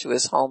returns to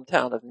his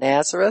hometown of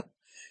Nazareth.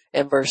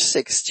 In verse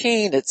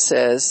 16, it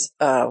says,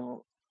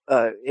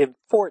 in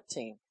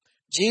 14,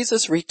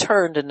 Jesus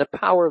returned in the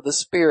power of the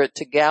Spirit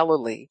to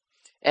Galilee,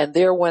 and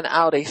there went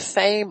out a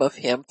fame of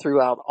him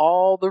throughout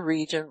all the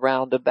region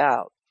round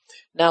about.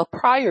 Now,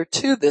 prior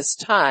to this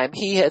time,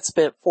 he had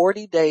spent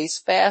 40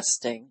 days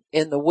fasting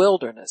in the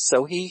wilderness.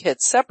 So he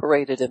had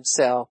separated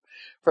himself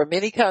from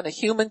any kind of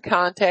human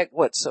contact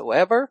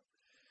whatsoever.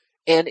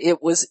 And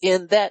it was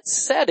in that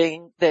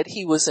setting that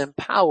he was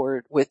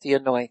empowered with the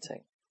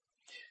anointing.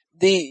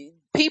 The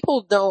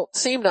people don't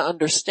seem to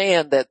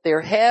understand that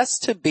there has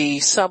to be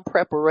some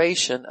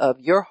preparation of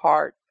your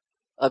heart,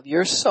 of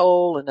your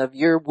soul, and of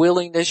your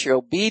willingness, your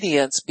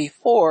obedience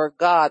before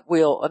God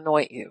will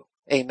anoint you.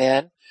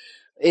 Amen.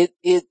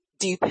 It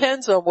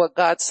depends on what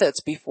God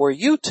sets before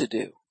you to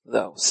do,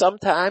 though.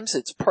 Sometimes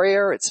it's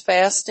prayer, it's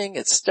fasting,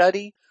 it's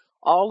study,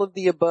 all of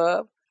the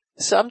above.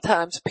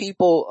 Sometimes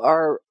people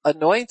are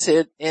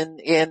anointed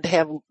and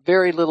have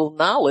very little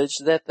knowledge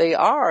that they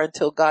are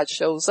until God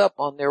shows up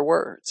on their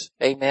words.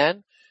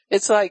 Amen.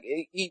 It's like,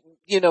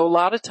 a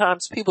lot of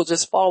times people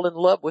just fall in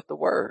love with the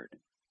word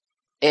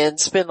and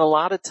spend a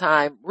lot of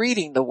time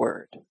reading the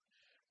word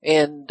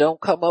and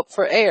don't come up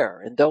for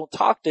air and don't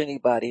talk to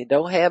anybody and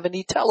don't have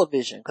any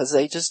television because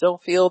they just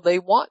don't feel they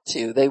want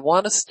to. They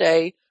want to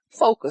stay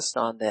focused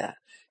on that.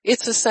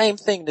 It's the same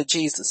thing that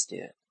Jesus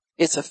did.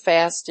 It's a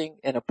fasting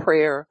and a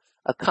prayer,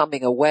 a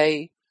coming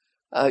away.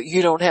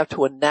 You don't have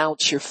to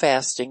announce your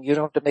fasting. You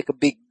don't have to make a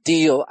big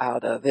deal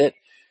out of it.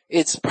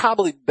 It's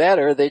probably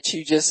better that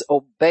you just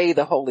obey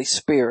the Holy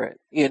Spirit.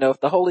 If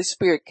the Holy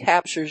Spirit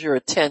captures your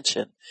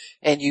attention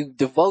and you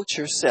devote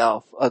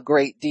yourself a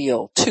great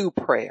deal to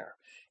prayer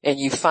and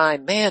you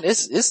find, man,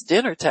 it's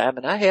dinner time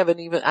and I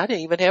didn't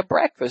even have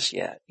breakfast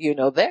yet.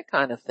 That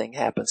kind of thing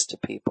happens to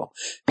people.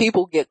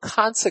 People get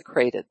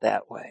consecrated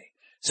that way.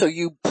 So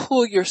you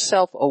pull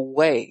yourself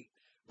away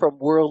from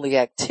worldly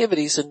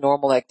activities and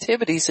normal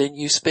activities and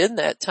you spend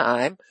that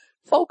time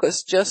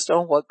focused just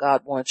on what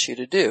God wants you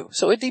to do.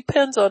 So it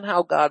depends on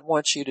how God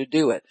wants you to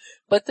do it.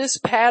 But this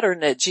pattern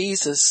that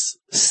Jesus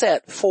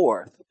set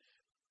forth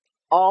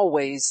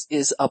always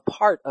is a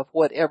part of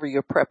whatever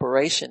your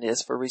preparation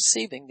is for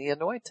receiving the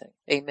anointing.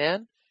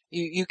 Amen.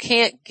 You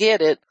can't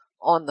get it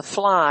on the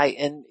fly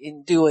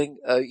in doing,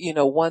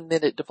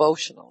 1-minute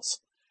devotionals.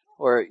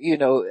 Or,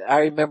 I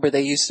remember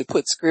they used to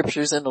put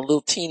scriptures in a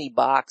little teeny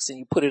box and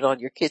you put it on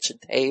your kitchen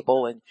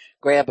table and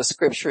grab a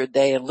scripture a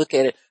day and look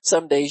at it.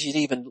 Some days you'd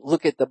even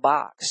look at the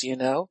box,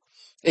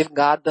 If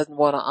God doesn't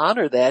want to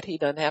honor that, he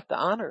doesn't have to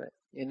honor it.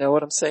 You know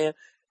what I'm saying?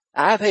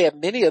 I've had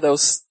many of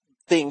those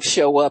things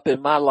show up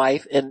in my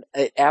life and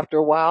after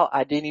a while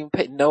I didn't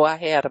even know I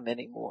had them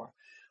anymore.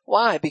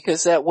 Why?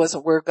 Because that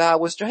wasn't where God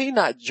was. He's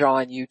not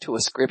drawing you to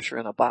a scripture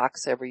in a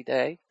box every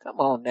day. Come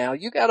on now.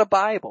 You got a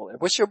Bible. And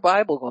what's your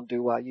Bible going to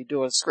do while you're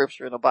doing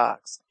scripture in a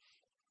box?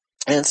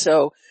 And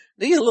so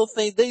these little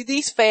things,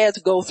 these fads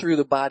go through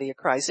the body of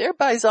Christ.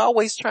 Everybody's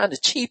always trying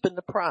to cheapen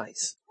the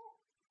price.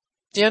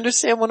 Do you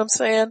understand what I'm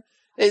saying?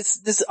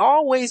 There's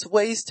always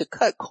ways to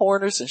cut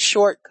corners and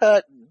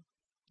shortcut.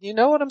 You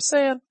know what I'm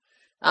saying?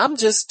 I'm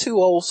just too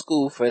old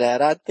school for that.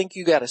 I think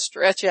you gotta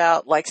stretch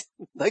out like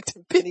the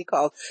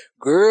Pentecost.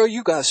 Girl,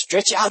 you gotta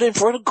stretch out in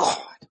front of God.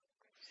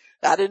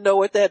 I didn't know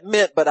what that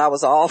meant, but I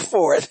was all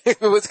for it.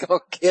 If it was gonna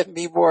give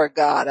me more of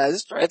God, I'd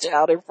stretch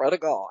out in front of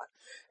God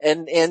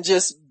and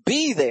just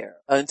be there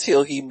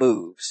until he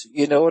moves.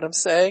 You know what I'm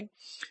saying?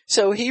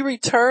 So he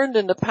returned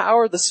in the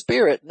power of the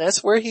Spirit, and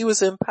that's where he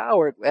was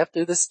empowered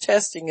after this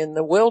testing in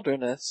the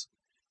wilderness.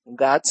 And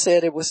God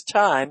said it was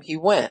time, he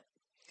went.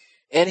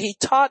 And he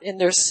taught in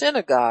their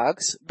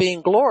synagogues,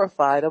 being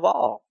glorified of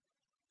all.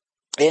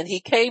 And he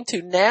came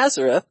to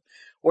Nazareth,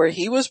 where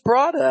he was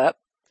brought up,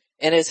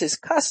 and as his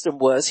custom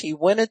was, he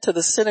went into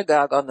the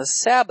synagogue on the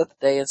Sabbath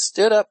day and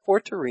stood up for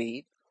to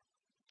read.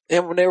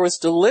 And when there was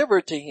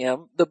delivered to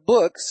him the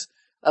books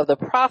of the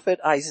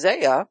prophet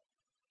Isaiah,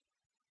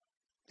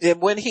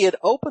 and when he had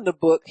opened the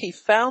book, he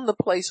found the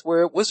place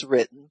where it was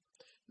written,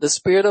 "The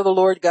Spirit of the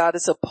Lord God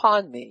is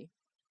upon me,"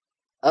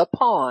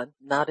 upon,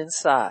 not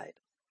inside.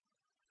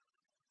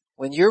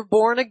 When you're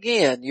born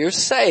again, you're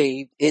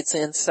saved, it's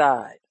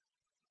inside.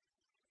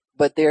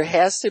 But there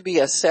has to be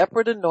a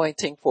separate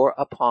anointing for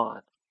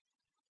upon.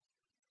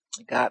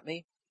 You got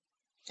me?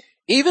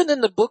 Even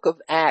in the book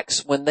of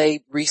Acts, when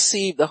they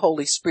received the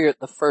Holy Spirit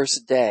the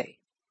first day,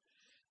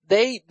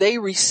 they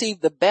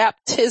received the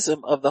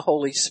baptism of the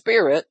Holy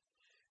Spirit,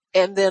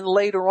 and then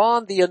later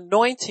on the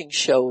anointing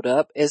showed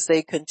up as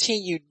they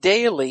continued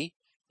daily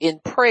in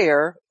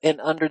prayer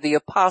and under the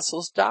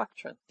apostles'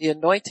 doctrine. The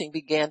anointing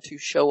began to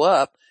show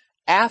up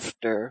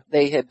after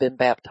they had been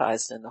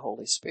baptized in the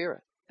Holy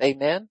Spirit.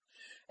 Amen.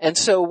 And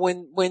so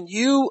when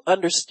you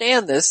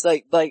understand this,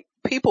 like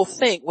people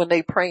think when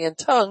they pray in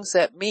tongues,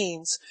 that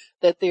means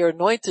that they're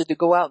anointed to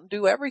go out and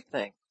do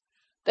everything.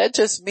 That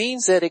just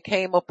means that it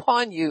came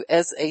upon you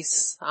as a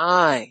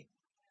sign.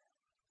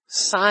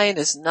 Sign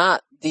is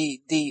not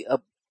the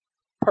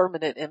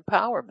permanent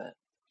empowerment.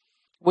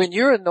 When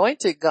you're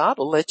anointed, God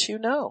will let you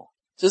know,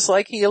 just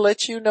like he'll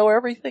let you know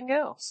everything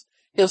else.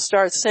 He'll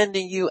start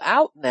sending you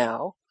out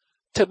now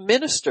to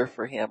minister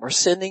for him, or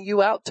sending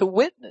you out to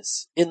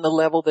witness in the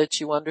level that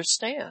you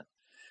understand.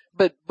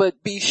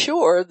 But be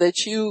sure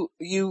that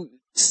you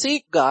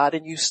seek God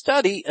and you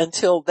study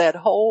until that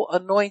whole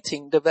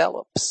anointing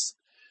develops.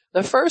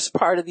 The first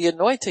part of the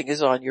anointing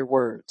is on your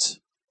words.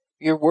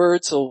 Your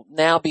words will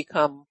now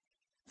become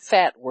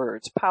fat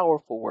words,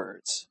 powerful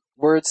words,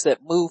 words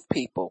that move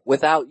people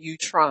without you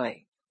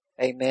trying.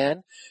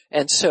 Amen.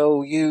 And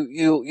so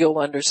you'll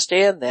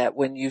understand that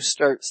when you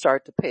start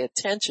to pay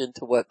attention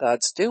to what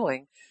God's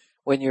doing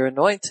when you're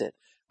anointed.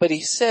 But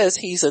he says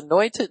he's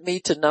anointed me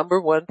to, number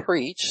one,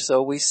 preach.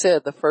 So we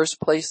said the first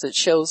place that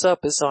shows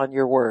up is on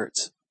your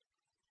words.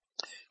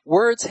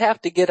 Words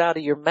have to get out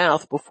of your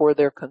mouth before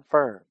they're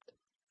confirmed.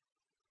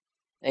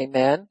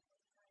 Amen.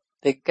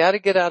 They got to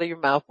get out of your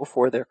mouth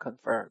before they're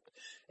confirmed.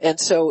 And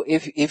so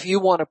if you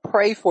want to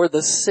pray for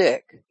the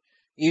sick,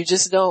 you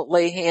just don't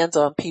lay hands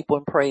on people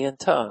and pray in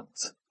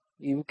tongues.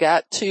 You've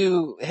got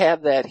to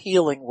have that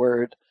healing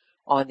word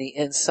on the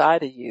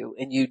inside of you,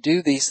 and you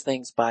do these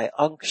things by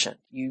unction.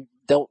 You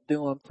don't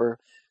do them for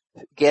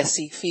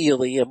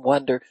guessy-feely and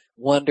wonder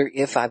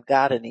if I've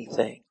got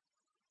anything.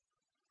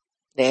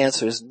 The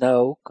answer is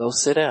no. Go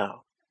sit down.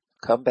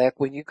 Come back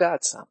when you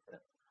got something.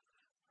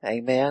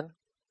 Amen.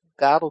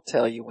 God will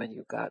tell you when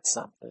you got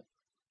something.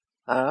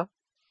 Huh?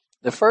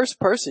 The first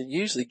person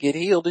usually get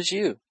healed is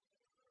you.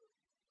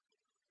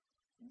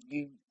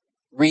 You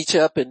reach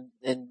up and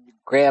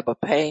grab a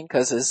pain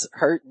because it's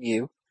hurting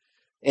you,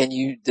 and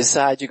you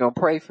decide you're going to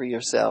pray for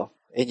yourself,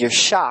 and you're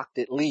shocked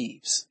it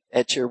leaves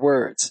at your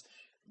words.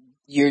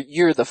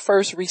 You're the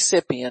first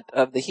recipient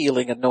of the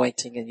healing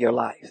anointing in your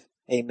life.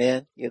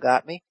 Amen. You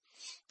got me?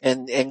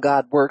 And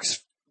God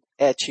works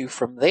at you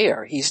from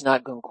there. He's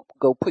not going to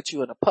go put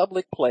you in a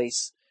public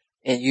place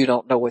and you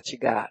don't know what you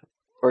got,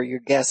 or you're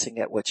guessing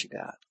at what you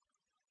got.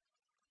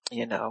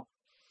 You know,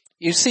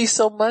 you see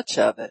so much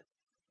of it.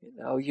 You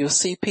know, you'll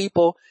see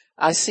people,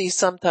 I see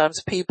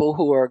sometimes people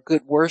who are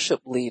good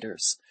worship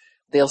leaders.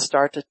 They'll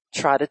start to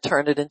try to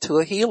turn it into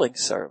a healing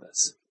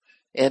service,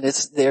 and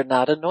they're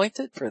not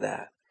anointed for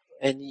that.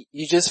 And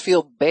you just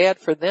feel bad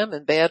for them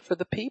and bad for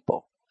the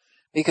people,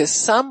 because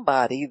some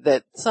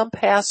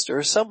pastor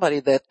or somebody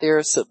that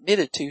they're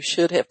submitted to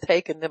should have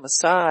taken them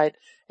aside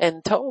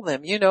and told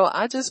them,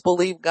 I just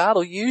believe God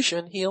will use you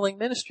in healing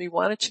ministry.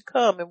 Why don't you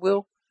come and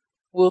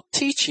we'll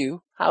teach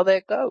you how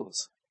that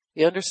goes.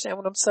 You understand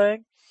what I'm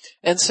saying?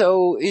 And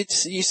so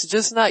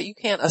you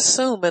can't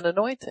assume an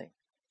anointing.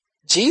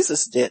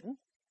 Jesus didn't.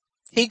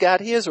 He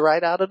got his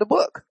right out of the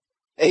book.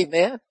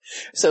 Amen.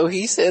 So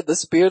he said, the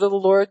Spirit of the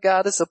Lord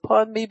God is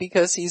upon me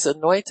because he's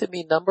anointed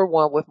me, number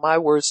one, with my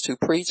words to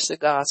preach the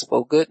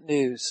gospel. Good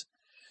news.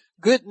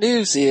 Good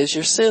news is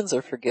your sins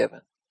are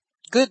forgiven.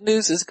 Good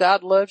news is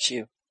God loves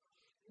you.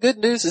 Good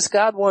news is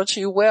God wants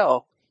you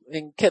well.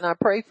 And can I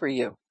pray for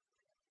you?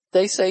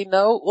 They say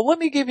no. Well, let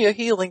me give you a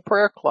healing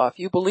prayer cloth.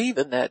 You believe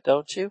in that,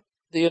 don't you?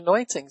 The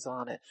anointing's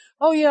on it.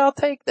 Oh yeah, I'll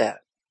take that.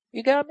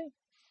 You got me?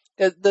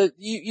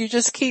 You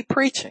just keep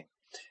preaching.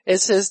 It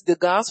says the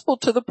gospel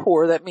to the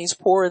poor. That means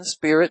poor in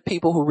spirit,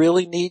 people who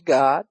really need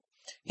God.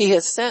 He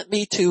has sent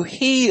me to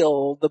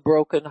heal the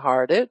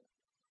brokenhearted,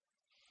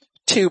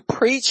 to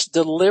preach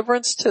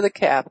deliverance to the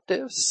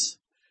captives,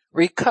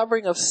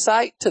 recovering of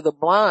sight to the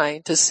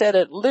blind, to set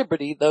at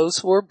liberty those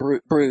who are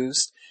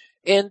bruised,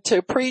 and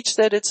to preach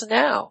that it's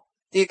now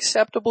the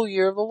acceptable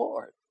year of the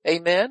Lord.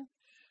 Amen.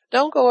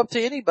 Don't go up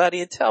to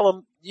anybody and tell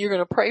them you're going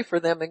to pray for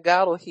them and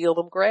God will heal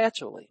them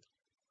gradually.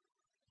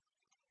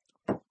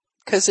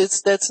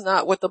 Because that's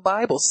not what the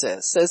Bible says.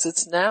 It says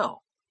it's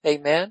now.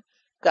 Amen.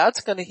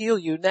 God's going to heal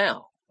you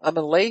now. I'm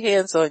going to lay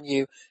hands on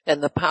you,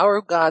 and the power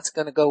of God's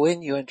going to go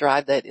in you and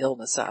drive that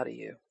illness out of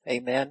you.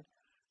 Amen.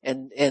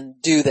 And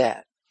do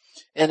that.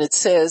 And it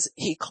says,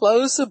 he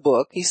closed the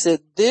book. He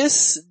said,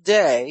 this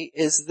day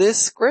is this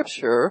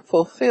scripture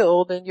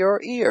fulfilled in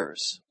your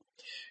ears.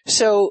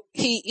 So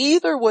he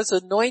either was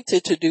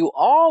anointed to do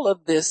all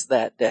of this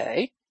that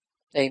day.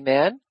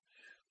 Amen.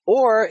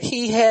 Or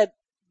he had,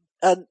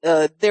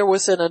 there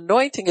was an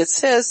anointing. It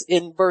says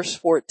in verse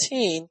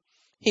 14,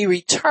 he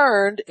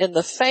returned and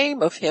the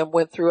fame of him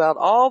went throughout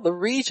all the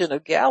region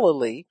of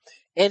Galilee,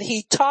 and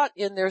he taught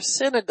in their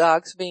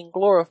synagogues, being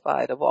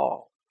glorified of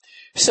all.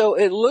 So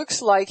it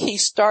looks like he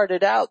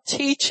started out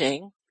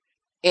teaching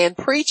and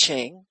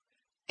preaching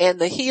and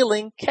the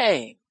healing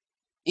came.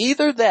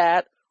 Either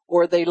that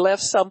or they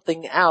left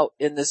something out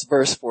in this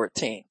verse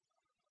 14,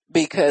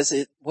 because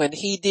when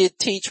he did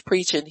teach,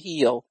 preach, and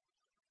heal,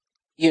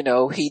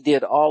 he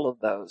did all of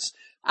those.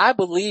 I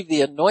believe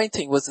the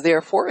anointing was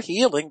there for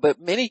healing,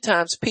 but many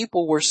times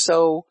people were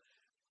so,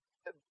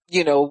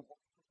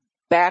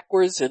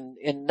 backwards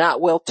and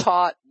not well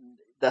taught.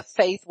 The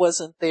faith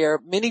wasn't there.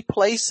 Many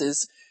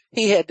places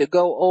he had to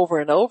go over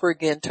and over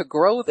again to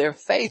grow their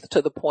faith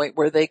to the point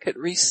where they could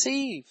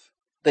receive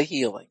the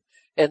healing.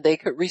 and they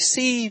could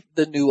receive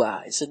the new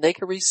eyes, and they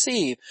could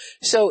receive.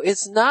 So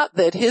it's not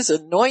that his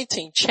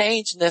anointing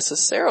changed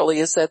necessarily,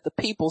 it's that the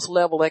people's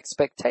level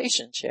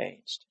expectation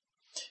changed.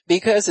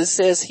 Because it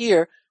says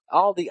here,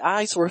 all the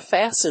eyes were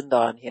fastened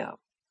on him.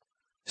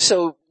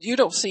 So you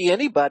don't see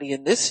anybody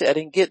in this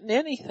setting getting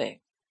anything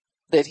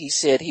that he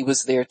said he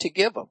was there to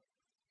give them.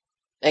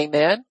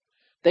 Amen.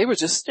 They were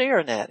just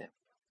staring at him.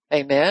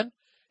 Amen.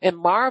 And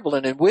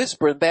marveling and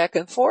whispering back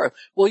and forth.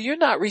 Well, you're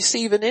not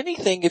receiving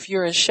anything if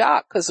you're in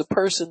shock because the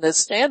person that's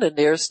standing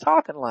there is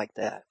talking like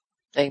that.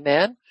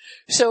 Amen.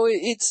 So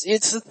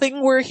it's a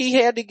thing where he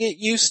had to get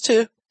used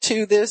to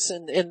this,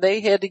 and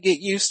they had to get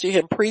used to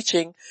him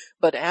preaching.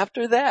 But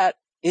after that,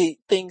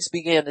 things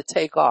began to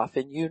take off,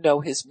 and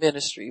his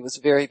ministry was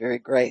very, very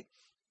great.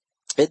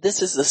 And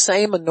this is the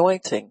same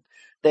anointing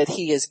that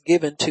he has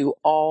given to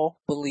all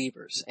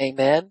believers.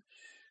 Amen.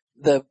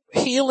 The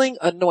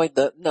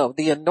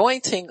the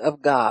anointing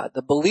of God,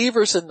 the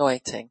believer's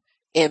anointing,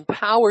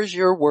 empowers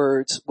your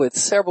words with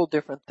several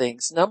different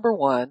things. Number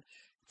one,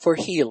 for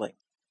healing.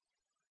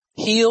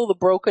 Heal the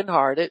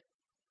brokenhearted,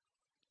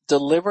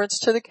 deliverance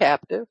to the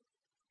captive.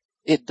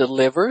 It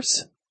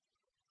delivers.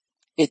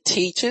 It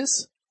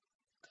teaches.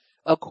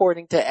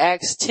 According to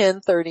Acts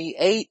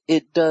 10:38,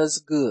 it does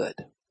good.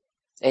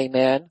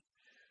 Amen.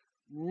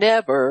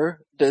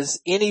 Never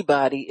is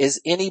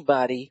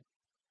anybody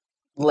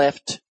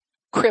left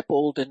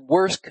crippled in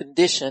worse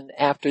condition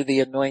after the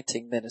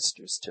anointing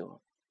ministers to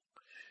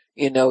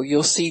them.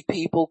 You'll see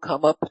people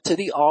come up to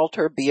the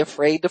altar, be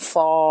afraid to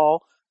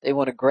fall. They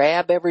want to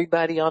grab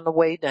everybody on the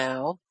way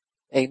down.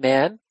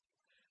 Amen.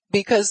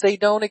 Because they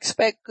don't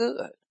expect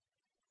good.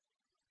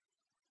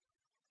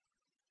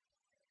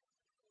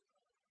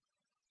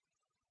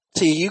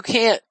 See, you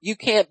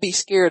can't be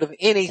scared of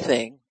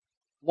anything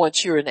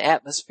once you're in an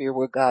atmosphere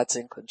where God's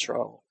in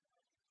control.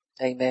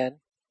 Amen.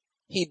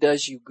 He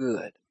does you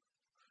good.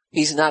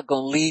 He's not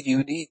going to leave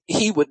you.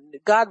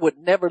 God would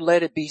never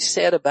let it be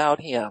said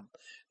about him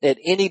that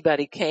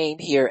anybody came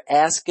here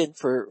asking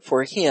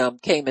for him,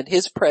 came in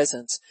his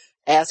presence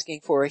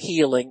asking for a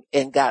healing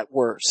and got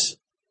worse.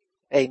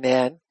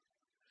 Amen.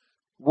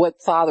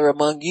 What father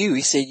among you,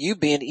 he said, you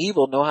being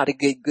evil know how to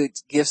give good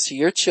gifts to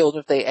your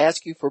children. If they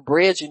ask you for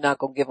bread, you're not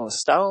going to give them a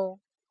stone.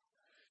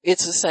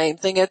 It's the same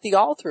thing at the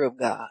altar of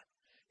God.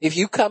 If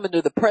you come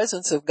into the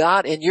presence of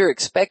God and you're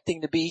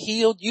expecting to be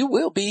healed, you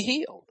will be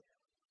healed.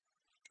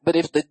 But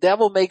if the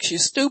devil makes you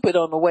stupid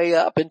on the way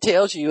up and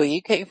tells you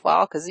you can't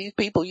fall because these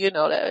people, they're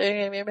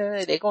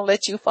going to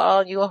let you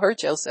fall and you're going to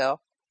hurt yourself.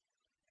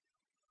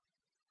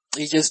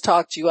 He just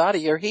talked you out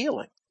of your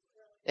healing.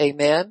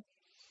 Amen.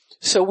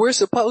 So we're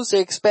supposed to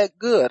expect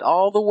good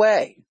all the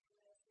way.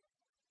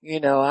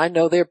 I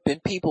know there have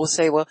been people who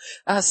say, well,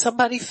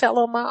 somebody fell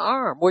on my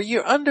arm. Well,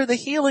 you're under the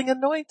healing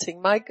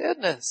anointing. My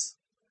goodness.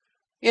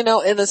 In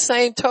the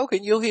same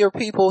token, you'll hear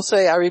people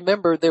say, I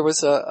remember there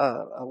was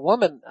a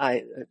woman,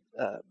 I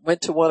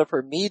went to one of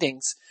her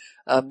meetings,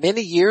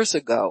 many years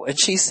ago, and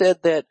she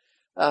said that,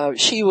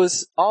 she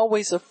was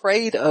always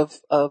afraid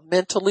of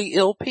mentally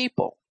ill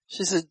people.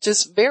 She said,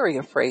 just very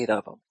afraid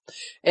of them.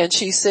 And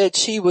she said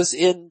she was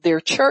in their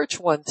church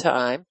one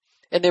time,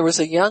 and there was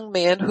a young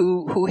man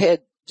who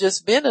had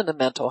just been in a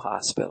mental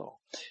hospital.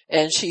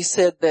 And she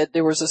said that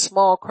there was a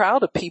small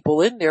crowd of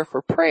people in there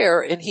for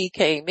prayer, and he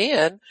came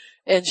in,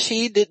 and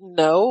she didn't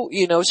know,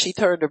 she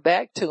turned her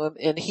back to him,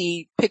 and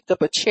he picked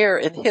up a chair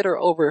and hit her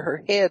over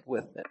her head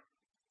with it.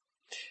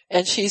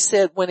 And she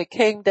said, when it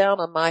came down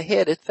on my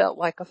head, it felt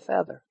like a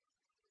feather.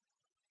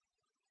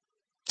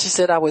 She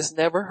said, I was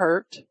never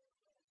hurt.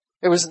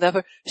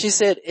 She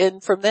said,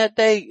 and from that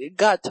day,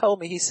 God told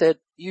me, he said,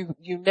 you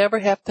never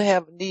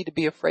need to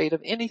be afraid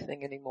of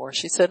anything anymore.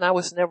 She said, and I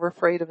was never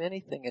afraid of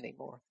anything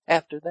anymore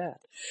after that.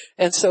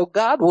 And so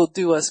God will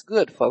do us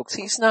good, folks.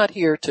 He's not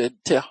here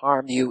to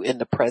harm you in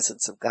the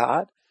presence of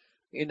God.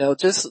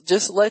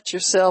 Just let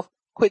yourself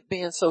quit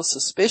being so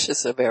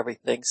suspicious of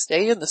everything.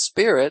 Stay in the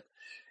spirit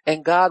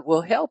and God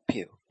will help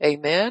you.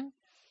 Amen.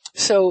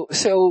 So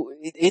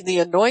in the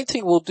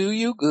anointing will do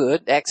you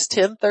good. Acts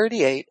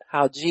 10:38,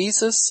 how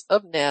Jesus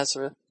of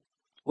Nazareth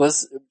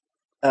was,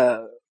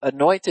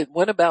 anointed,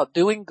 went about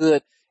doing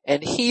good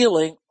and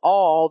healing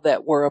all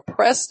that were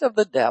oppressed of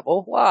the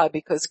devil. Why?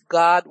 Because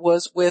God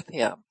was with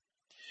him.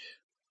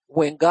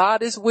 When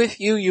God is with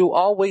you, you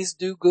always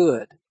do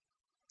good.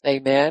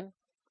 Amen.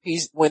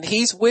 When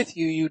he's with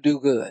you, you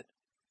do good.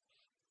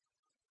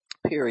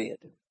 Period.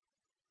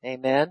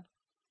 Amen.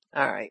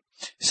 All right.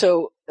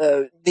 So,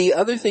 the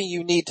other thing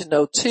you need to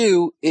know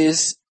too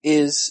is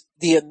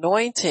the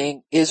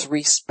anointing is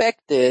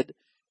respected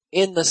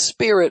in the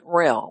spirit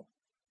realm.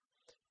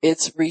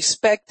 It's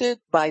respected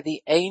by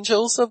the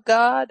angels of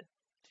God.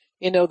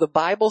 The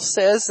Bible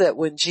says that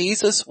when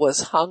Jesus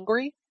was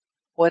hungry,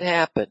 what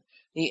happened?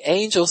 The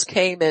angels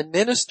came and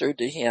ministered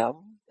to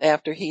him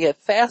after he had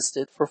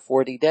fasted for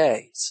 40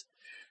 days.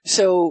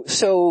 So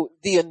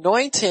the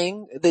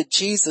anointing that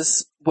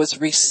Jesus was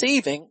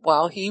receiving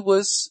while he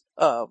was,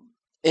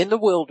 in the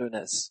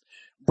wilderness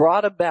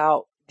brought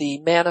about the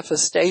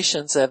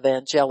manifestations of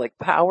angelic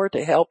power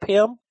to help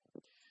him.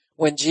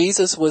 when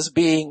Jesus was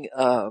being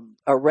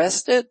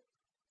arrested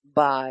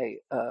by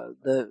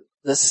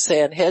the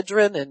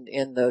Sanhedrin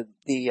and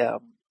the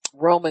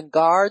Roman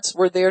guards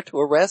were there to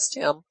arrest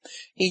him,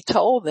 he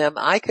told them,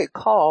 I could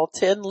call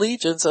 10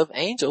 legions of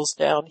angels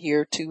down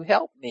here to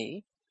help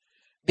me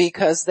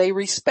because they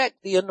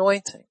respect the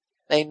anointing.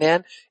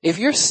 Amen. If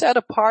you're set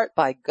apart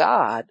by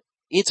God,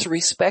 it's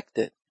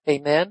respected.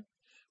 Amen.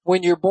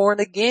 When you're born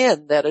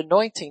again, that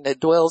anointing that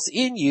dwells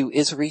in you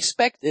is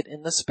respected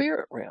in the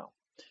spirit realm.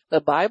 The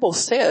Bible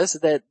says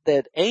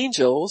that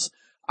angels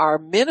are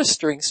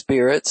ministering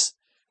spirits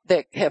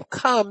that have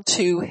come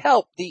to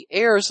help the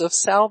heirs of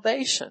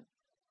salvation.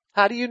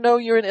 How do you know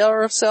you're an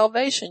heir of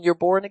salvation? You're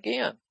born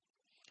again.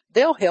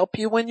 They'll help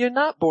you when you're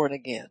not born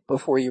again,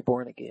 before you're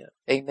born again.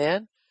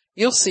 Amen.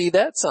 You'll see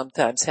that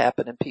sometimes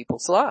happen in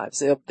people's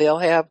lives. They'll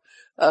have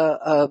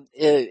an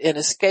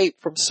escape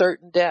from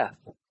certain death.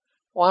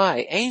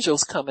 Why?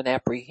 Angels come and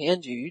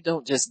apprehend you. You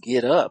don't just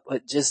get up.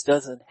 It just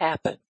doesn't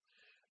happen.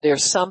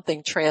 There's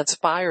something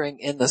transpiring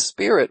in the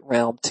spirit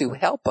realm to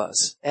help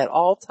us at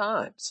all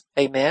times.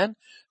 Amen.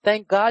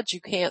 Thank God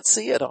you can't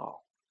see it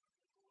all.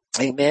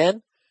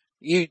 Amen.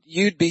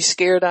 You'd be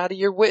scared out of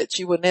your wits.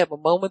 You wouldn't have a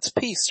moment's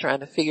peace trying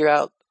to figure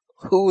out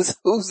who's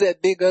that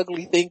big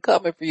ugly thing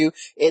coming for you,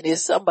 and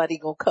is somebody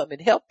gonna come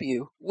and help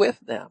you with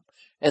them?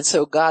 And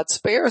so God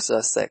spares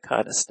us that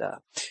kind of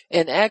stuff.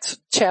 In Acts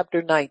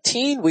chapter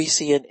 19, we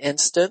see an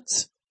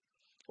instance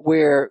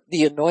where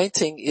the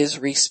anointing is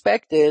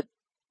respected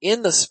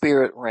in the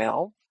spirit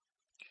realm,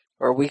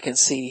 or we can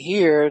see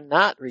here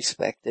not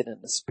respected in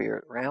the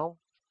spirit realm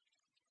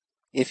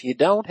if you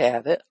don't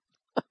have it.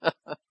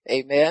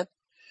 Amen.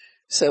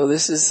 So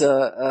this is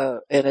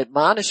an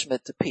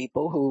admonishment to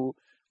people who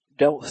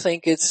don't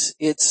think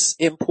it's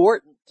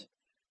important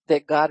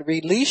that God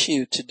release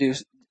you to do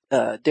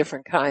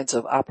different kinds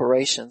of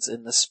operations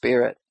in the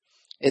spirit.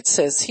 It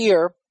says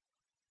here,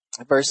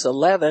 verse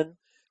 11,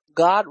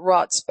 God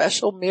wrought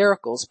special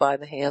miracles by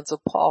the hands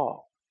of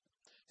Paul,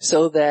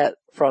 so that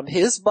from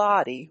his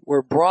body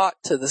were brought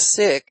to the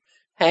sick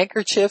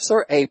handkerchiefs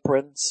or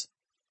aprons.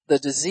 The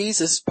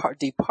diseases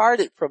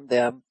departed from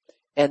them,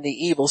 and the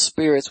evil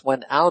spirits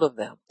went out of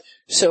them.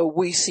 So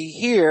we see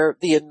here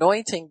the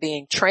anointing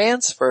being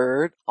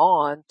transferred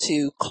on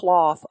to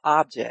cloth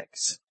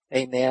objects.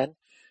 Amen.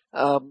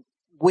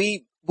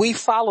 We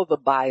follow the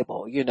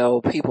Bible. You know,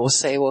 people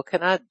say, well,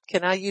 can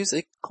I use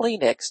a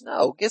Kleenex?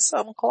 No, get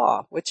some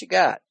cloth. What you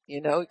got?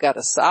 You know, you got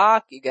a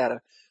sock, you got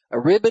a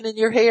ribbon in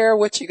your hair.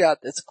 What you got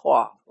that's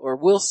cloth? Or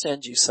we'll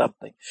send you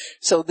something.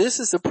 So this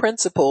is the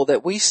principle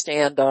that we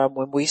stand on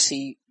when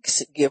we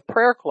give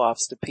prayer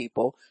cloths to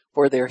people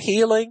for their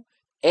healing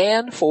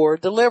and for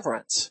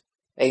deliverance.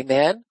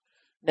 Amen.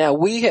 Now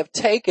we have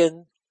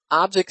taken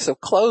objects of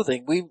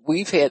clothing.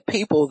 We've had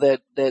people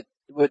that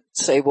would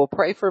say, well,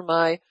 pray for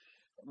my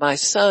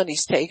son.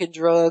 He's taking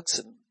drugs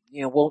and,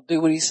 you know, won't do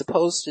what he's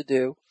supposed to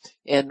do.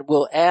 And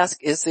we'll ask,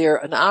 is there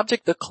an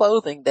object of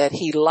clothing that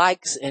he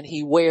likes and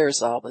he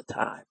wears all the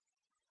time?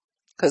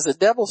 Because the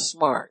devil's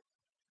smart.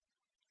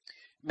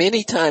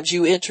 Many times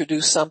you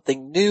introduce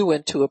something new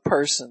into a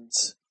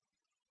person's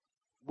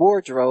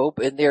wardrobe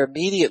and they're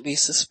immediately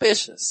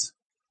suspicious.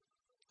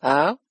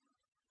 Huh?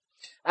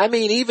 I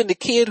mean, even the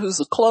kid who's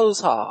a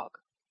clothes hog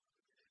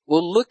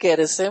will look at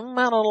it and say,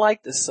 I don't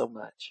like this so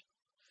much.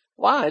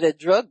 Why? The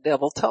drug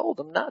devil told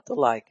him not to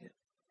like it.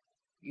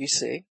 You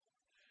see?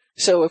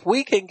 So if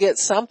we can get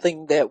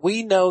something that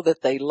we know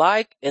that they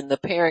like and the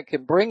parent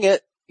can bring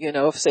it, you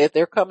know, if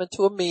they're coming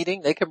to a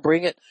meeting, they can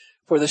bring it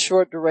for the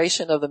short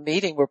duration of the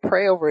meeting. We'll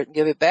pray over it and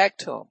give it back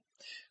to them.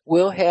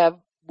 We'll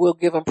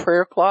give them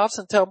prayer cloths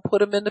and tell them put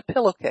them in the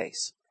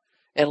pillowcase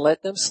and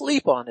let them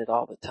sleep on it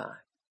all the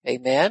time.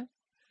 Amen.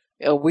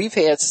 You know, we've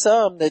had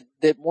some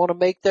that want to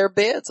make their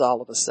beds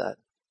all of a sudden.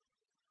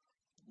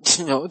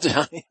 You know,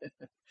 Johnny.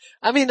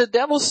 I mean, the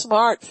devil's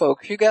smart,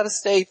 folks. You got to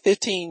stay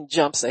 15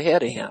 jumps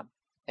ahead of him.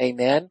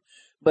 Amen.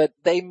 But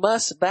they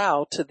must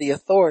bow to the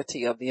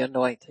authority of the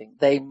anointing.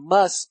 They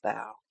must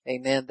bow.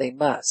 Amen. They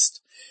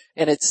must.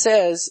 And it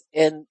says,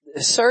 and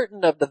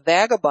certain of the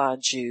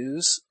vagabond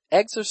Jews,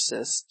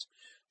 exorcists,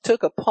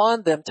 took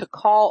upon them to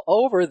call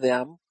over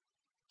them,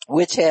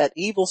 which had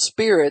evil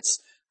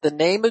spirits, the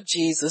name of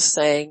Jesus,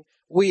 saying,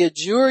 we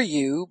adjure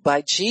you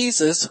by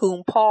Jesus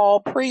whom Paul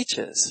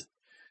preaches.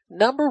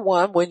 Number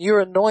one, when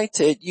you're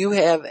anointed, you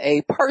have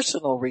a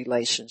personal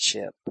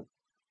relationship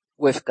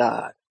with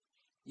God.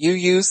 You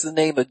use the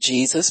name of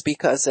Jesus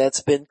because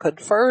that's been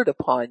conferred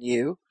upon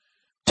you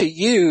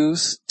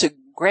to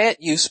grant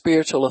you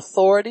spiritual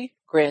authority,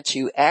 grant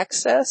you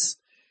access.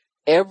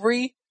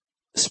 Every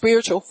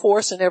spiritual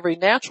force and every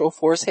natural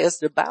force has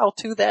to bow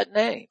to that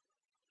name.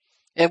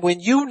 And when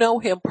you know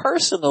him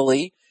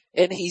personally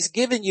and he's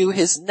given you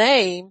his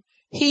name,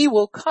 he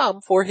will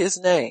come for his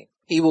name.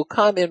 He will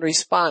come in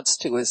response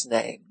to his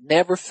name.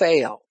 Never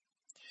fail.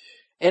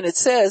 And it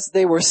says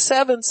there were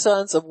 7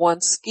 sons of one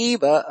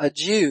Sceva, a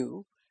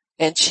Jew,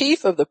 and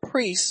chief of the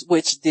priests,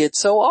 which did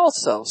so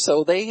also.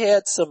 So they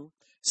had some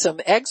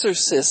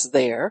exorcists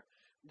there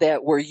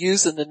that were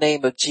using the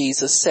name of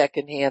Jesus,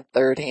 second hand,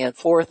 third hand,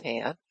 fourth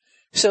hand.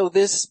 So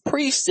this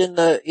priest in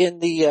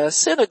the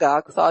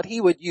synagogue thought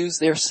he would use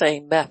their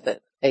same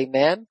method.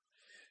 Amen.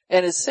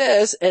 And it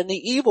says, and the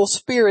evil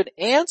spirit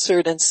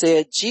answered and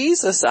said,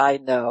 Jesus I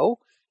know,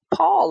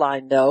 Paul I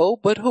know,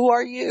 but who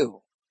are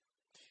you?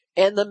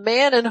 And the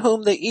man in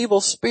whom the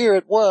evil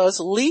spirit was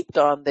leaped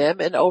on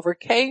them and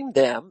overcame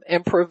them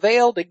and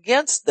prevailed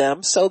against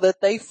them so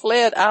that they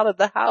fled out of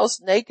the house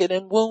naked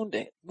and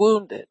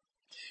wounded.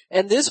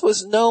 And this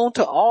was known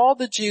to all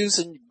the Jews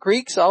and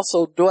Greeks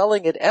also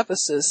dwelling at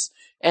Ephesus,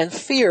 and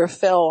fear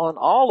fell on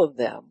all of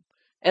them.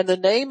 And the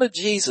name of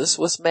Jesus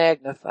was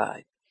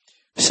magnified.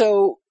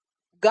 So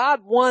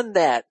God won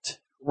that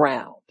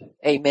round.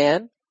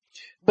 Amen.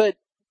 But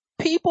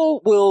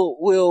people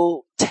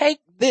will take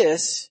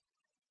this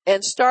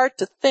and start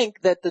to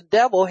think that the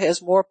devil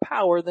has more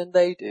power than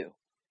they do.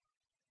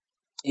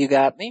 You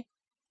got me?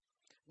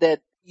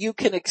 That you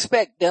can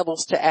expect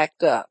devils to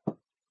act up,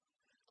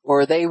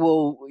 or they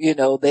will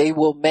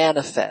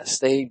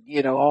manifest,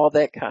 all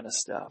that kind of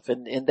stuff.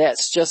 And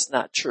that's just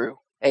not true.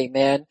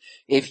 Amen.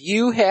 If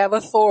you have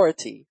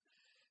authority,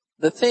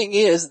 the thing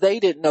is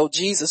they didn't know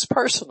Jesus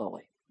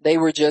personally. They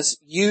were just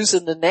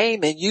using the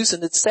name and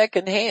using it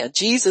secondhand.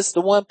 Jesus,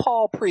 the one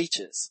Paul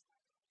preaches.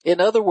 In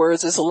other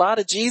words, there's a lot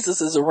of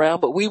Jesuses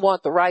around, but we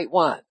want the right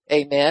one.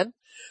 Amen.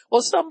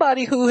 Well,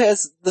 somebody who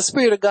has the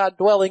Spirit of God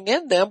dwelling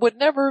in them would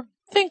never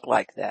think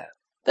like that.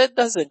 That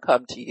doesn't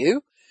come to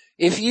you.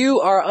 If you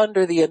are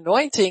under the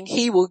anointing,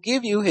 he will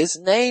give you his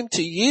name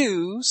to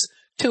use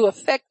to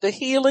effect a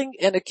healing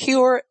and a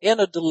cure and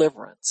a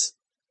deliverance.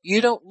 You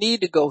don't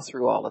need to go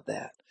through all of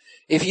that.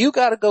 If you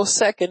got to go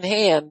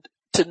secondhand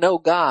to know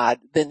God,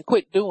 then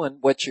quit doing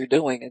what you're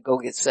doing and go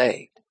get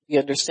saved. You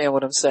understand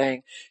what I'm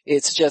saying?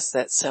 It's just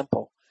that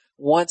simple.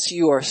 Once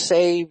you are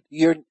saved,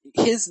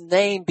 his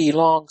name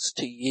belongs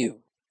to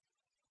you.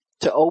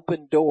 To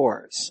open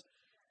doors,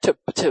 to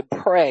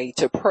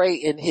pray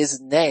in his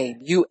name.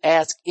 You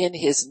ask in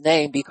his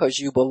name because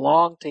you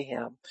belong to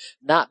him,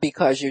 not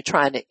because you're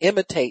trying to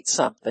imitate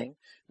something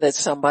that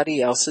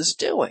somebody else is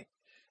doing.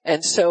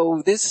 And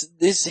so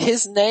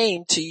his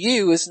name to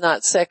you is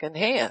not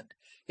secondhand.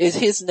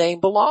 His name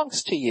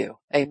belongs to you.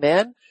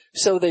 Amen.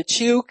 So that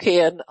you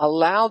can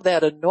allow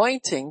that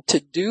anointing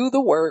to do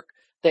the work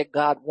that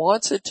God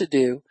wants it to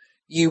do.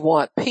 You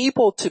want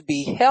people to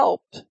be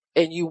helped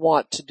and you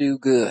want to do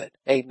good.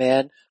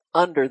 Amen.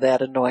 Under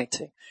that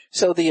anointing.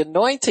 So the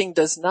anointing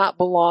does not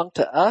belong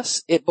to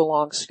us. It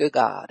belongs to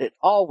God. It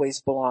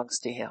always belongs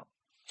to him.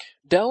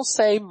 Don't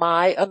say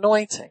my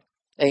anointing.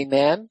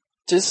 Amen.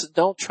 Just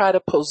don't try to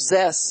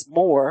possess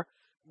more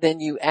than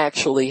you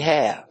actually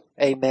have.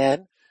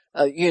 Amen.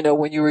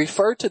 When you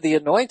refer to the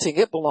anointing,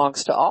 it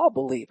belongs to all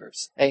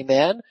believers.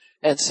 Amen.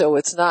 And so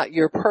it's not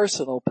your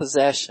personal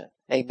possession.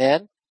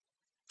 Amen.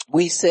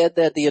 We said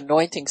that the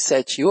anointing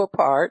sets you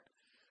apart.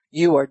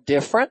 You are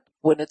different.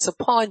 When it's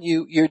upon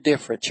you, you're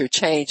different. You're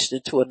changed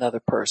into another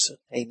person.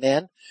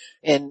 Amen.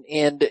 And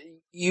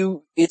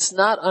it's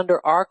not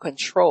under our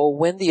control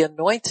when the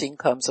anointing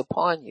comes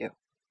upon you.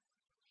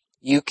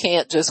 You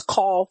can't just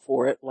call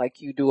for it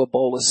like you do a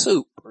bowl of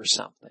soup or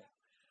something.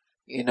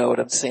 You know what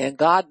I'm saying?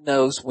 God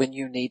knows when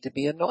you need to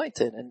be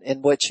anointed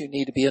and what you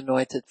need to be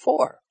anointed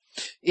for.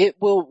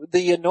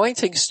 The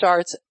anointing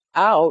starts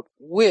out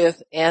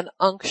with an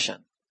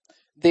unction.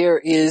 There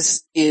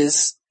is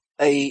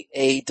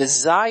a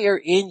desire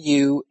in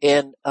you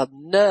and a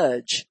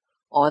nudge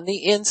on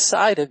the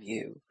inside of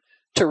you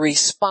to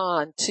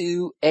respond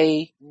to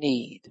a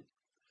need.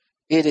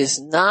 It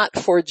is not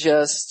for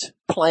just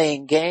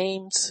playing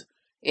games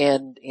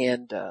and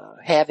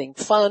having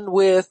fun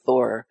with,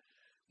 or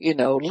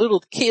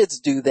little kids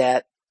do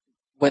that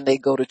when they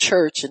go to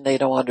church and they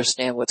don't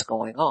understand what's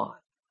going on.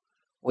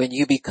 When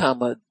you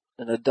become an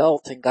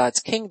adult in God's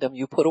kingdom,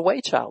 you put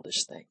away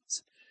childish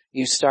things.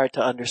 You start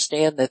to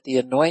understand that the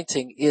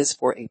anointing is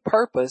for a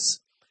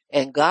purpose,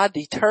 and God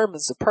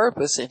determines the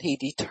purpose, and he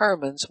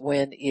determines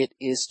when it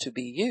is to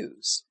be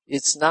used.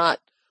 It's not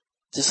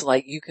just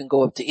like you can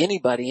go up to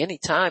anybody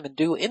anytime and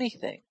do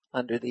anything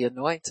under the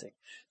anointing.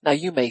 Now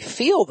you may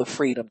feel the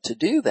freedom to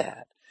do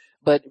that,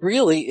 but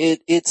really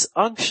it's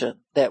unction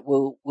that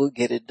will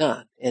get it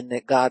done, and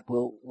that God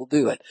will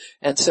do it.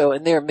 And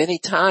there are many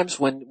times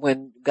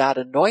when God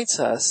anoints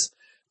us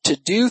to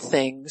do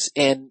things,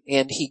 and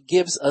he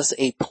gives us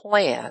a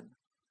plan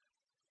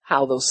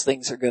how those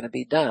things are going to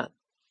be done.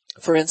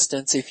 For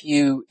instance, if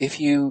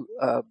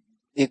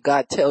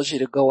God tells you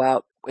to go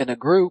out in a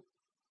group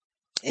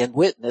and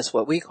witness,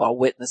 what we call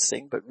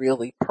witnessing, but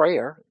really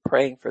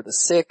praying for the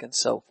sick and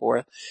so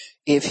forth,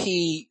 if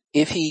he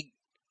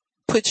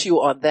puts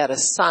you on that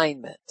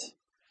assignment,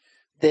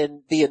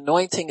 then the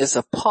anointing is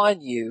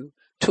upon you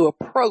to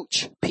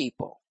approach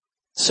people.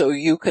 So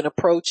you can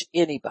approach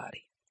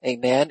anybody.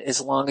 Amen.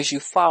 As long as you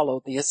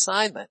follow the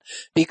assignment,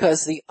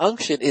 because the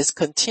unction is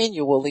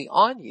continually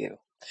on you.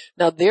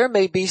 Now there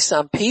may be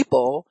some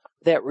people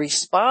that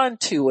respond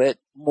to it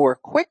more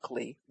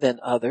quickly than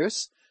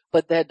others,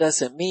 but that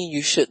doesn't mean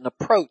you shouldn't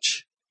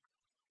approach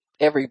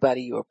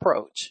everybody you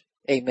approach.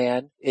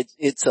 Amen.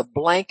 It's a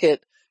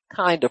blanket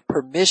kind of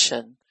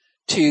permission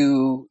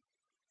to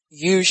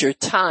use your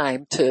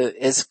time to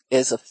as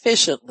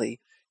efficiently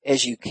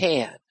as you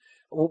can.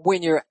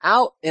 When you're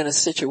out in a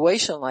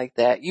situation like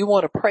that, you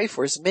want to pray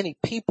for as many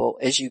people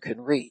as you can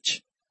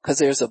reach, because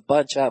there's a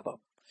bunch of them.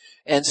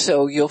 And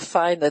so you'll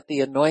find that the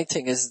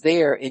anointing is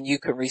there and you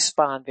can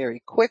respond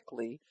very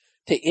quickly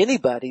to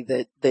anybody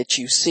that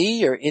you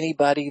see or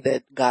anybody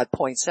that God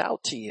points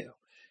out to you.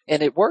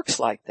 And it works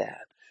like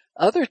that.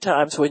 Other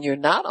times when you're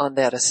not on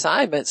that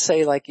assignment,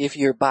 say like if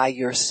you're by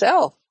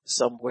yourself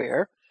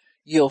somewhere,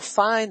 you'll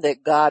find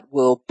that God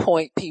will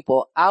point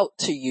people out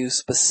to you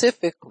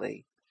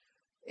specifically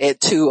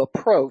to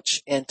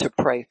approach and to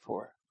pray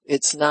for.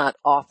 It's not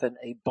often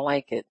a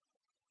blanket,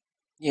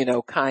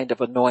 kind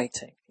of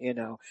anointing.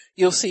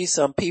 You'll see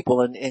some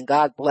people and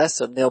God bless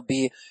them. They'll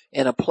be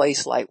in a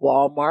place like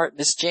Walmart.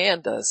 Miss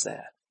Jan does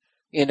that,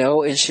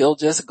 and she'll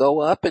just go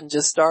up and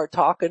just start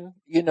talking,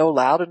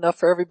 loud enough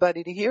for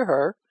everybody to hear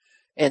her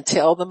and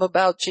tell them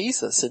about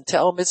Jesus and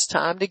tell them it's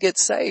time to get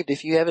saved.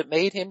 If you haven't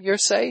made him your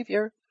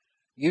savior,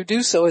 you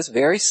do so. It's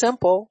very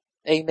simple.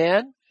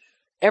 Amen.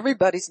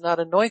 Everybody's not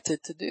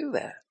anointed to do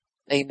that.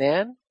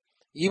 Amen.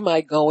 You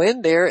might go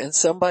in there and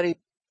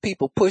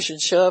people push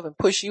and shove and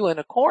push you in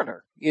a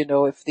corner,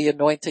 if the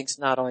anointing's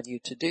not on you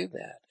to do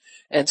that.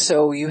 And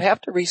so you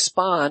have to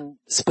respond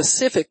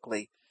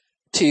specifically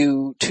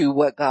to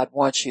what God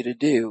wants you to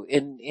do.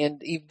 And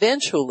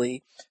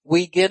eventually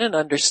we get an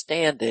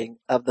understanding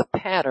of the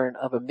pattern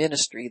of a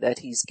ministry that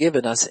he's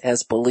given us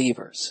as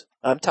believers.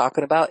 I'm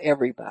talking about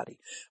everybody,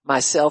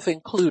 myself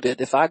included.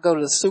 If I go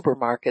to the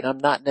supermarket, I'm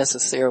not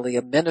necessarily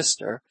a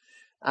minister.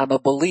 I'm a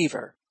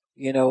believer,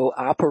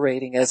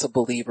 operating as a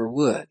believer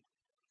would.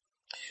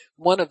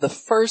 One of the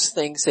first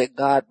things that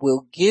God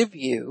will give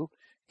you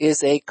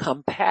is a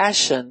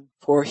compassion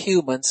for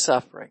human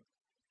suffering.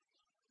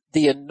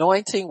 The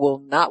anointing will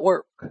not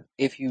work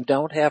if you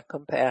don't have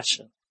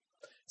compassion.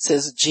 It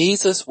says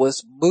Jesus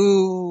was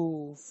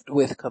moved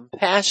with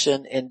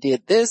compassion and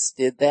did this,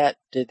 did that,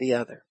 did the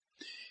other.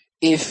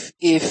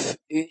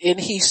 And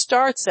he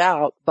starts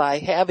out by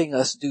having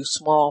us do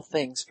small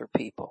things for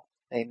people.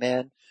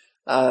 Amen.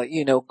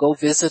 Go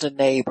visit a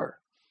neighbor.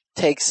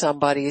 Take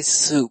somebody's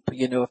soup,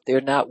 if they're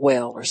not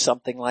well or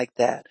something like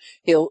that.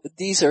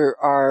 These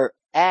are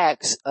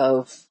acts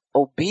of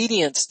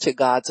obedience to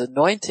God's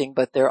anointing,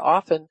 but they're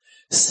often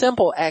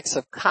simple acts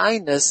of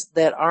kindness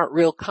that aren't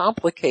real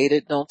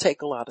complicated, don't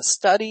take a lot of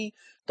study,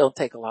 don't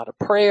take a lot of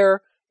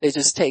prayer. They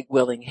just take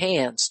willing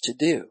hands to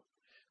do.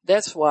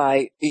 That's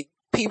why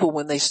people,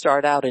 when they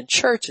start out in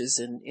churches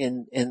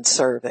in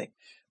serving,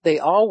 they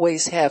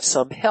always have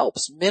some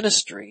helps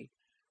ministry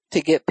to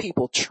get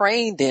people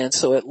trained in,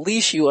 so at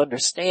least you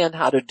understand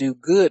how to do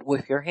good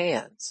with your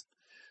hands,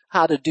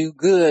 how to do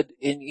good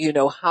in,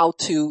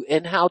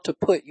 how to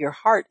put your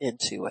heart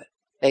into it.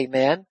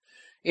 Amen.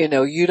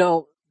 You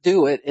don't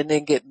do it and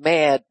then get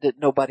mad that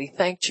nobody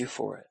thanked you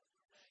for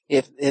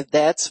it. If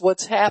that's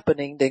what's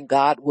happening, then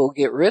God will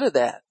get rid of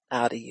that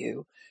out of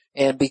you.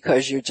 And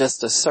because you're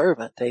just a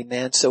servant,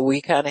 amen. So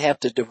we kind of have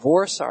to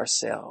divorce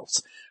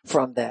ourselves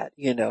from that,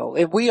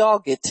 and we all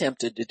get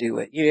tempted to do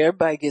it.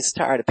 Everybody gets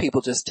tired of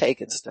people just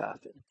taking stuff.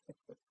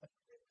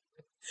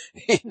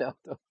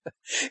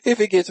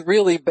 If it gets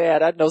really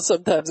bad, I know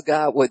sometimes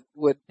God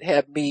would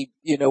have me,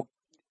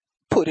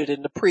 put it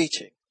into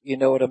preaching. You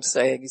know what I'm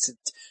saying? He said,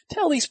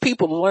 tell these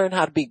people to learn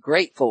how to be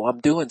grateful.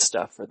 I'm doing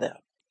stuff for them.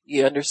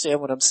 You understand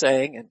what I'm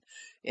saying?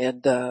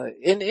 And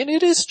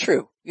it is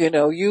true.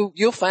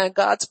 You'll find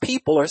God's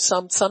people are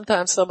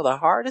sometimes some of the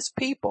hardest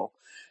people,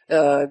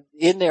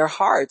 in their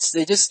hearts.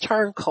 They just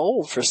turn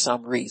cold for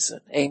some reason.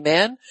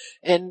 Amen.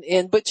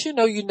 But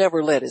you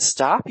never let it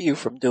stop you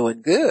from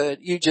doing good.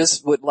 You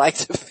just would like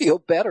to feel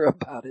better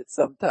about it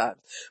sometimes.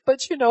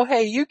 But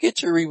hey, you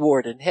get your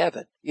reward in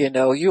heaven.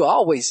 You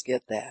always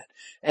get that.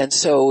 And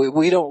so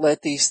we don't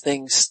let these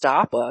things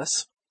stop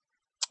us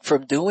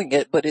from doing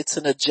it, but it's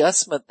an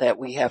adjustment that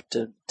we have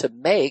to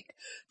make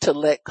to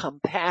let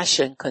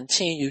compassion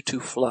continue to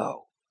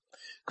flow.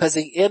 Because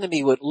the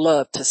enemy would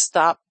love to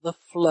stop the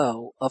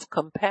flow of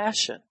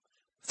compassion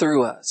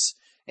through us.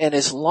 And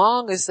as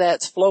long as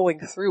that's flowing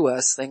through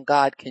us, then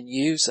God can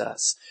use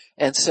us.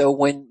 And so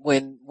when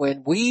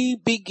we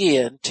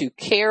begin to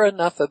care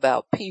enough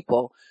about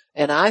people,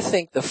 and I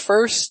think the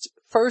first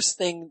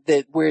thing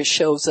that where it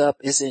shows up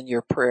is in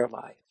your prayer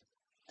life.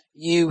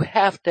 You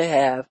have to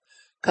have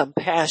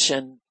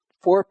compassion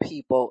for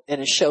people,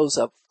 and it shows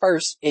up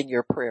first in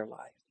your prayer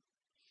life.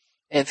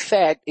 In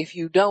fact, if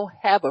you don't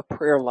have a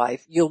prayer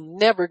life, you're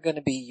never going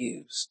to be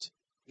used.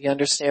 You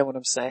understand what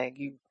I'm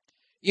saying?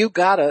 You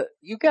gotta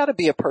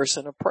be a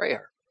person of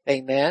prayer.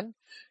 Amen.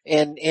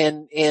 And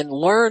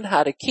learn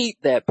how to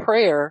keep that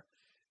prayer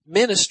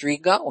ministry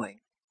going.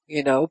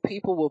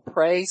 People will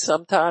pray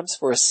sometimes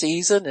for a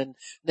season and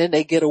then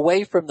they get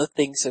away from the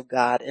things of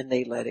God and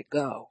they let it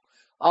go.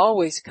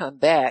 Always come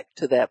back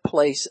to that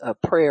place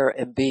of prayer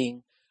and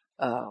being,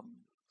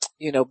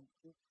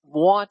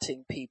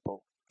 wanting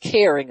people,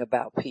 caring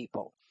about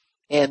people.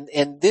 And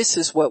this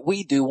is what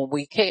we do when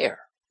we care.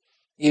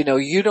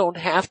 You don't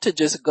have to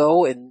just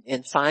go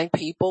and find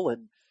people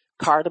and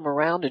cart them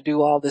around and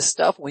do all this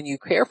stuff. When you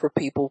care for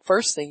people,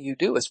 first thing you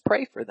do is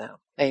pray for them.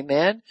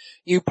 Amen.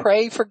 You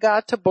pray for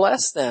God to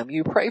bless them.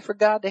 You pray for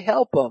God to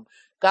help them.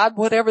 God,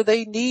 whatever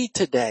they need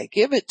today,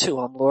 give it to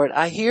them, Lord.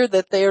 I hear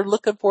that they are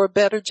looking for a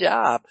better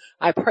job.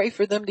 I pray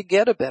for them to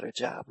get a better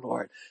job,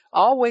 Lord.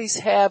 Always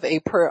have a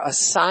prayer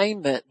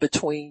assignment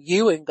between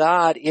you and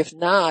God. If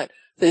not,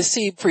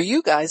 see, for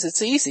you guys,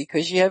 it's easy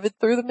because you have it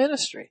through the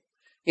ministry.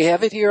 You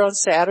have it here on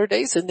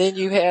Saturdays, and then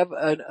you have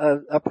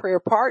a prayer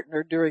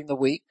partner during the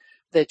week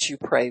that you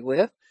pray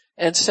with.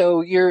 And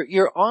so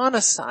you're on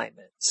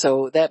assignment.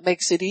 So that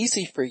makes it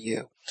easy for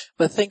you.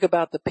 But think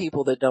about the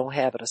people that don't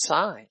have it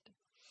assigned.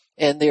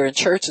 And they're in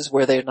churches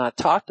where they're not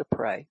taught to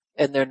pray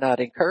and they're not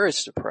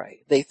encouraged to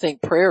pray. They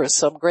think prayer is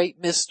some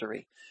great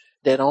mystery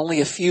that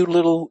only a few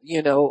little,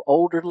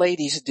 older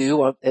ladies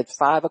do at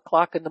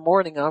 5:00 in the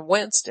morning on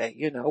Wednesday,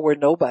 where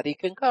nobody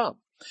can come.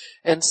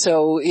 And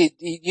so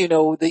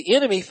the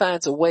enemy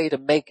finds a way to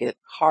make it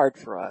hard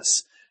for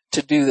us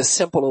to do the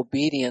simple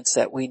obedience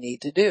that we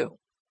need to do.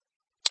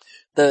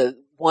 The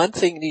one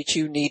thing that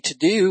you need to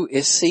do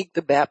is seek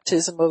the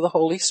baptism of the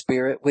Holy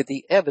Spirit with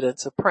the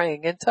evidence of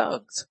praying in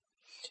tongues.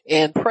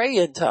 And pray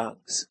in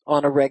tongues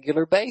on a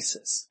regular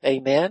basis.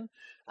 Amen.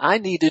 I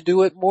need to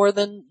do it more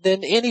than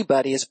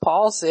anybody. As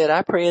Paul said,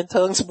 I pray in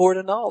tongues more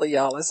than all of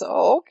y'all. I said,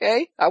 oh,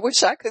 okay. I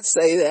wish I could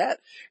say that,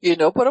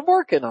 but I'm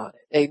working on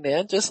it.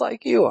 Amen. Just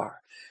like you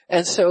are.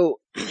 And so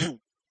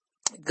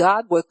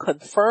God will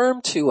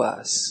confirm to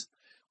us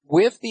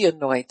with the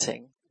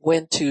anointing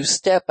when to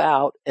step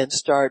out and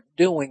start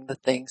doing the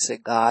things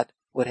that God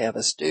would have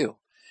us do.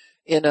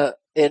 And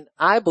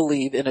I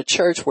believe in a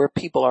church where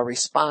people are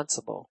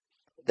responsible,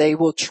 they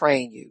will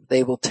train you.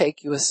 They will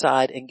take you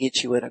aside and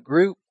get you in a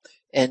group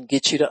and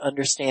get you to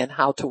understand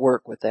how to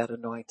work with that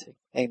anointing.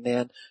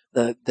 Amen.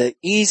 The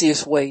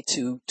easiest way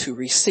to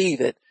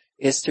receive it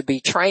is to be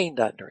trained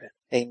under it.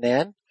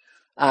 Amen.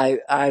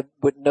 I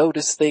would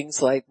notice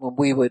things like when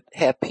we would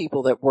have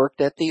people that worked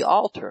at the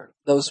altar,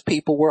 those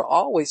people were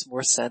always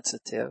more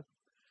sensitive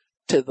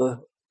to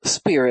the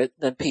Spirit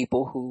than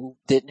people who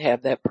didn't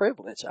have that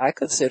privilege. I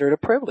consider it a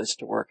privilege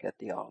to work at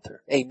the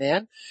altar.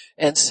 Amen.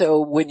 And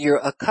so when you're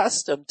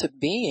accustomed to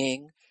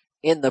being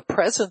in the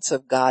presence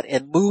of God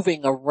and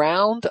moving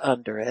around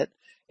under it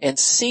and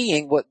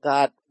seeing what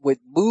God would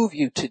move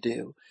you to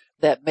do,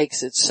 that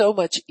makes it so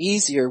much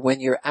easier when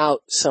you're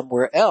out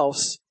somewhere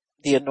else.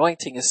 The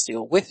anointing is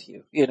still with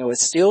you.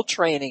 It's still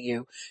training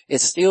you.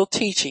 It's still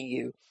teaching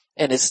you,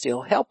 and it's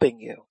still helping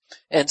you.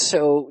 And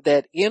so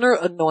that inner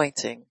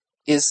anointing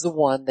is the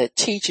one that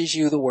teaches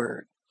you the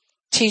word,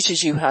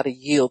 teaches you how to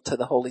yield to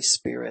the Holy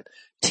Spirit,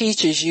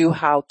 teaches you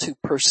how to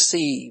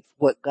perceive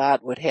what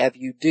God would have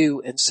you do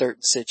in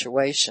certain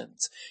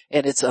situations.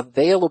 And it's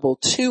available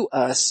to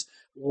us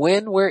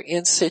when we're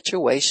in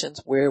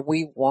situations where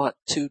we want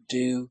to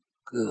do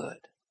good.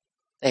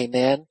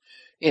 Amen.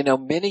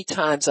 Many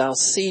times I'll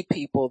see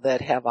people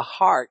that have a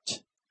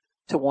heart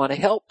to want to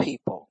help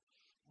people,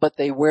 but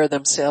they wear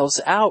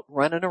themselves out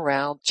running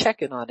around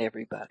checking on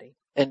everybody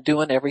and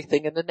doing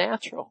everything in the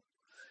natural.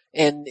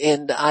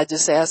 And I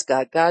just ask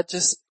God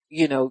just,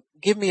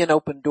 give me an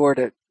open door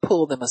to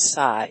pull them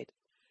aside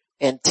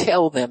and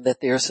tell them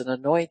that there's an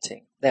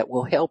anointing that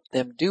will help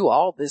them do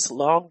all this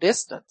long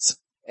distance.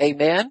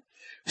 Amen.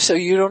 So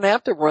you don't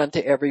have to run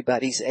to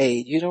everybody's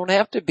aid. You don't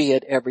have to be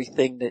at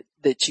everything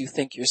that you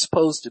think you're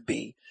supposed to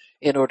be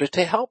in order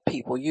to help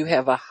people. You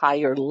have a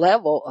higher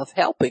level of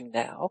helping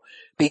now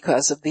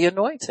because of the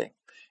anointing.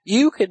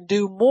 You can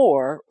do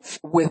more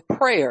with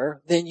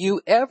prayer than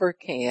you ever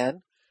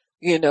can,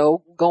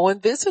 going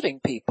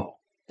visiting people.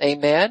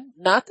 Amen.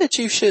 Not that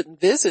you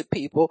shouldn't visit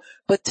people,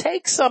 but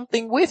take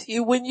something with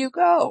you when you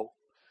go.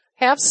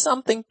 Have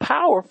something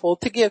powerful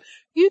to give.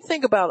 You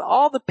think about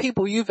all the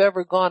people you've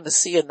ever gone to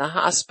see in the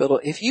hospital.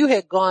 If you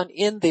had gone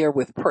in there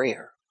with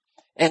prayer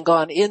and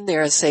gone in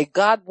there and say,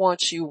 God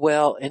wants you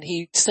well, and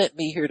he sent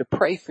me here to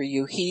pray for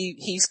you.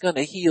 He's going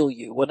to heal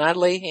you. When I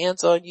lay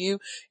hands on you,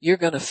 you're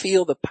going to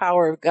feel the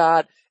power of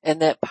God,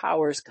 and that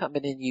power is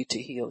coming in you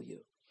to heal you.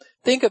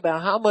 Think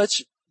about how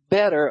much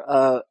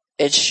better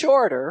and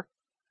shorter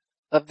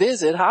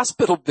a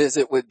hospital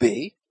visit would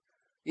be.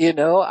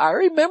 I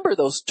remember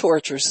those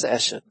torture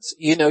sessions.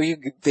 You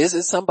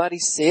visit somebody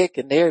sick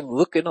and they're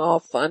looking all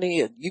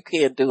funny and you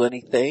can't do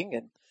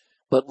anything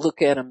but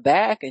look at them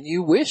back, and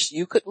you wish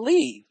you could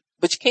leave,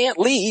 but you can't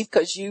leave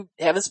because you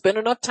haven't spent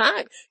enough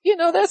time.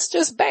 That's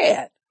just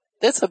bad.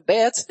 That's a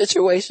bad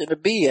situation to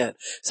be in.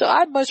 So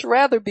I'd much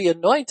rather be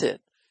anointed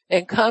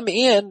and come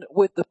in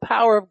with the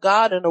power of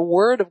God and a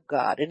word of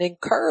God and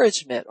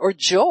encouragement or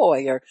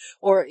joy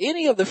or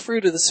any of the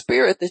fruit of the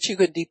Spirit that you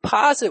can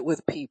deposit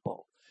with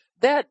people.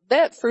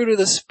 That fruit of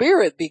the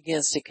Spirit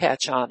begins to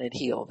catch on and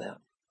heal them.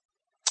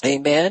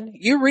 Amen.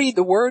 You read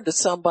the word to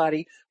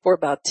somebody for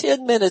about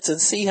 10 minutes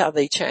and see how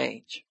they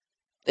change.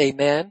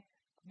 Amen.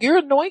 You're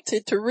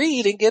anointed to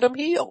read and get them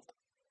healed.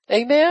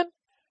 Amen.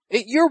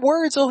 Your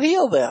words will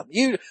heal them.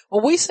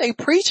 When we say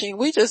preaching,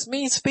 we just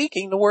mean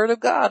speaking the word of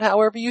God,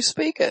 however you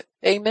speak it.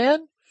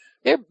 Amen.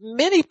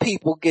 Many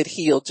people get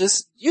healed.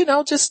 Just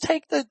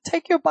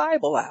take your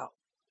Bible out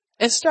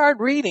and start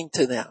reading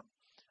to them.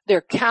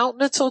 Their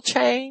countenance will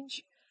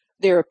change.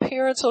 Their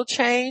appearance will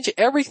change.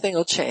 Everything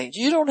will change.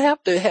 You don't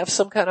have to have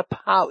some kind of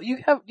power. You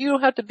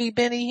don't have to be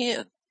Benny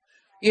Hinn.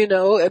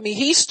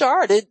 He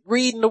started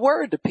reading the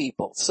word to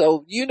people.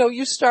 So,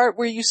 you start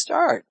where you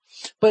start.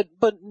 But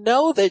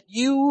know that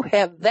you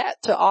have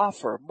that to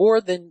offer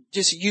more than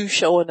just you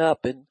showing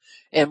up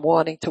and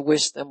wanting to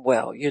wish them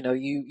well.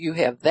 You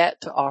have that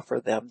to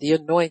offer them. The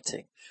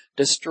anointing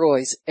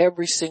destroys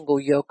every single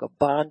yoke of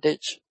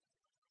bondage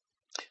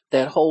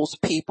that holds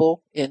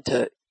people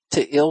to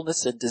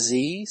illness and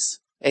disease.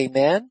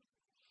 Amen.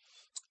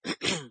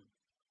 Thank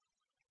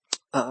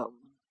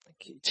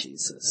you,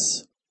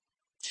 Jesus.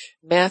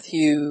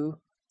 Matthew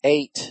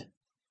 8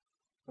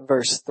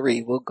 verse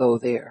 3, we'll go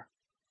there.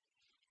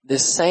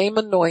 This same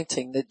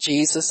anointing that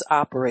Jesus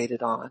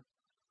operated on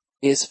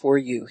is for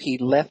you. He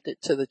left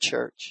it to the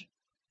church.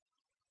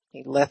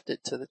 He left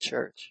it to the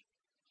church.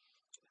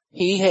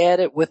 He had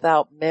it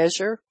without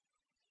measure.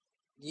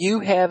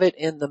 You have it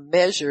in the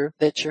measure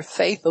that your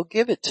faith will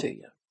give it to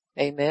you.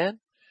 Amen.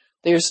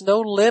 There's no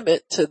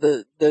limit to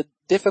the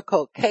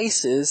difficult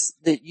cases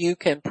that you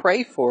can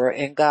pray for,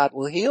 and God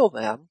will heal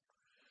them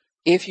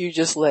if you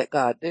just let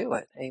God do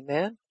it.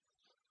 Amen.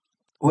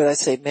 What I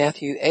say,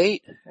 Matthew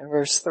 8 and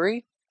verse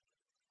 3?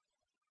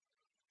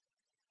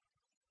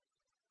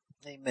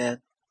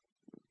 Amen.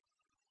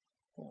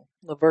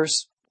 The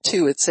verse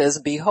 2, it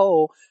says,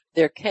 "Behold,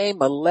 there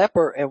came a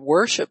leper and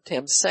worshipped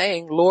him,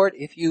 saying, Lord,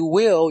 if you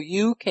will,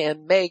 you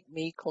can make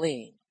me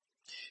clean.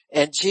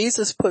 And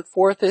Jesus put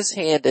forth his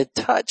hand and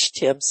touched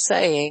him,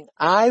 saying,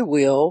 I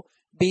will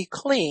be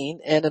clean.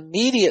 And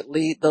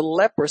immediately the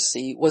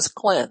leprosy was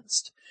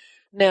cleansed."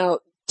 Now,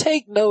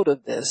 take note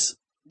of this.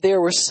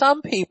 There were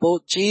some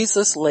people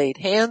Jesus laid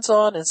hands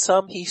on and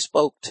some he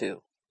spoke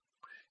to.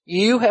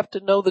 You have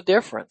to know the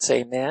difference,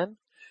 amen?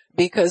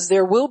 Because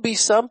there will be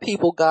some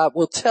people God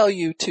will tell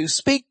you to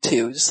speak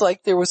to. Just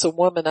like there was a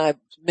woman, I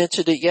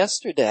mentioned it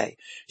yesterday.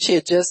 She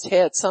had just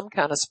had some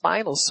kind of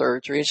spinal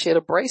surgery and she had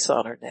a brace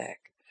on her neck.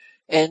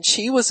 And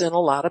she was in a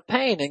lot of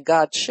pain, and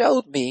God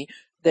showed me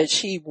that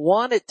she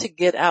wanted to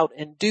get out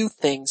and do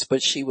things,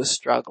 but she was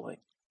struggling.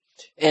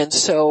 And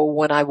so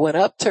when I went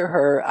up to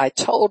her, I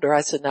told her,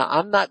 I said, now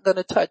I'm not going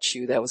to touch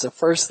you. That was the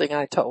first thing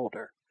I told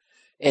her.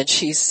 And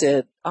she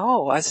said,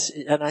 I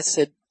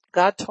said,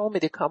 God told me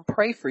to come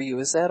pray for you.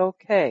 Is that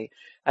okay?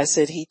 I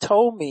said, he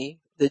told me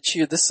that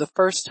this is the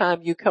first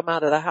time you come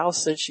out of the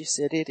house. And she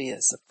said, it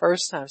is. The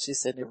first time. She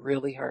said, it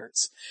really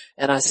hurts.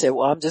 And I said,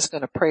 well, I'm just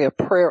going to pray a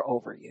prayer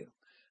over you.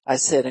 I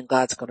said, and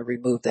God's going to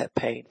remove that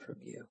pain from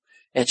you.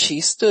 And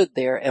she stood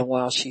there, and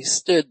while she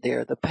stood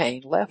there, the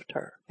pain left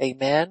her.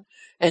 Amen.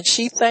 And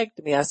she thanked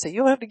me. I said, you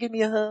don't have to give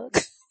me a hug.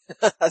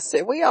 I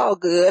said, we all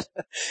good.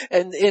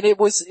 And it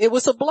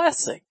was a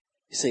blessing.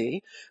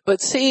 See, but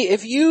see,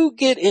 if you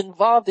get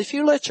involved, if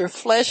you let your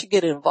flesh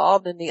get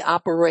involved in the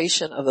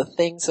operation of the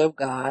things of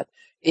God,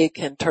 it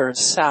can turn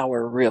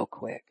sour real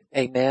quick.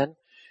 Amen.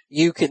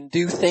 You can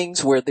do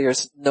things where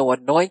there's no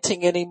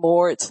anointing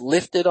anymore. It's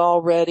lifted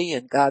already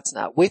and God's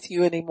not with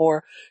you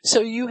anymore. So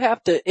you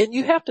have to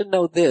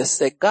know this,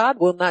 that God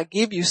will not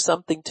give you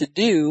something to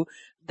do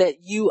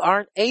that you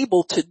aren't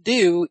able to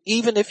do,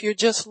 even if you're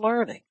just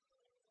learning.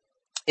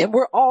 And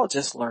we're all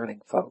just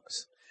learning,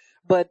 folks.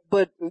 But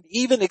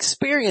even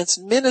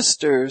experienced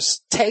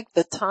ministers take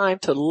the time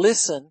to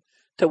listen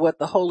to what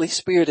the Holy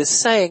Spirit is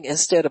saying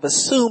instead of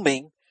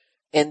assuming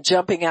and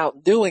jumping out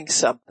and doing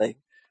something.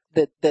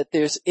 That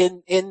there's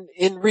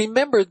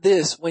remember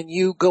this, when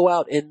you go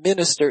out and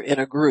minister in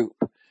a group,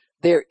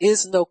 there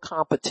is no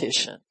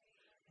competition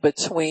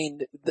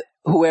between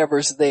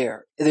whoever's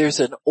there. There's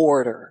an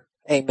order.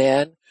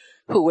 Amen.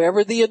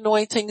 Whoever the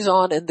anointing's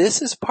on, and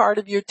this is part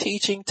of your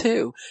teaching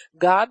too.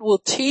 God will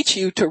teach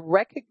you to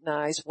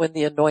recognize when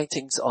the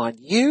anointing's on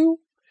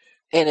you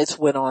and it's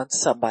when on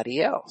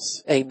somebody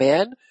else.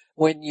 Amen.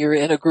 When you're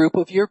in a group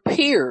of your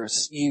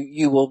peers,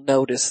 you will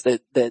notice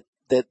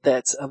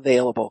that's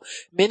available.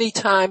 Many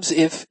times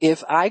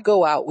if I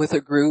go out with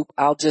a group,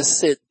 I'll just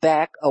sit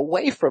back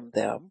away from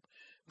them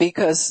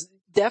because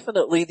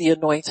definitely the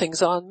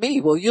anointing's on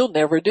me. Well, you'll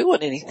never do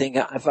anything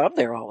if I'm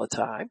there all the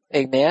time.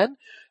 Amen.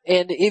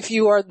 And if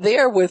you are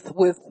there with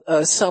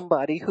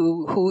somebody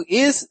who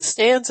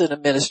stands in a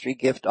ministry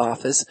gift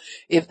office,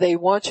 if they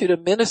want you to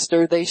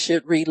minister, they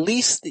should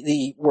release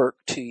the work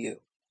to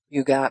you.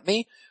 You got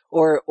me?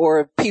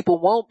 Or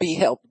people won't be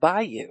helped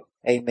by you.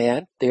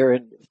 Amen.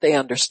 They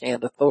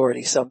understand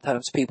authority.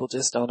 Sometimes people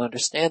just don't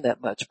understand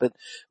that much,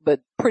 but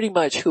pretty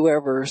much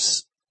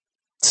whoever's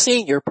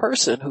senior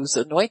person who's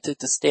anointed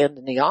to stand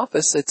in the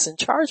office that's in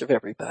charge of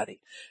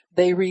everybody,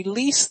 they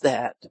release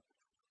that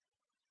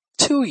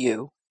to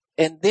you,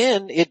 and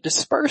then it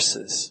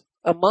disperses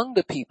among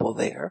the people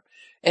there,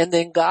 and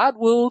then God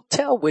will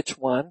tell which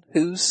one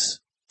who's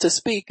to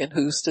speak and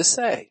who's to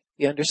say.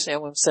 You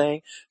understand what I'm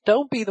saying?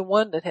 Don't be the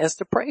one that has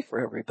to pray for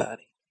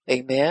everybody.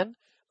 Amen.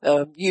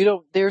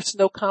 There's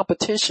no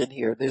competition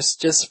here. There's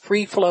just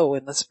free flow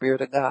in the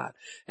Spirit of God.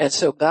 And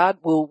so God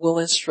will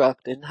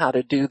instruct in how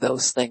to do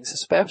those things,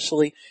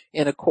 especially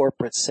in a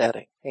corporate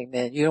setting.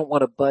 Amen. You don't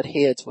want to butt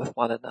heads with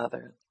one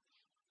another.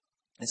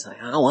 It's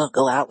like, I don't want to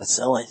go out with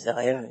so-and-so.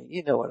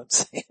 You know what I'm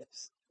saying?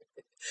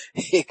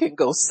 It can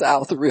go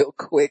south real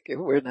quick if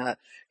we're not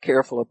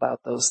careful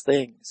about those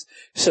things.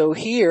 So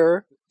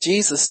here,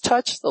 Jesus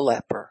touched the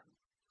leper.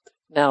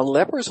 Now,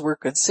 lepers were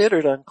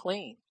considered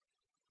unclean.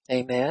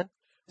 Amen.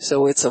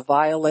 So it's a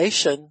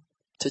violation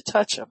to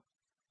touch them,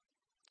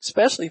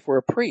 especially for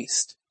a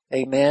priest.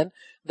 Amen.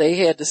 They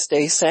had to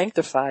stay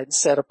sanctified and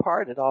set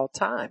apart at all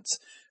times.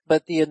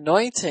 But the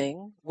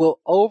anointing will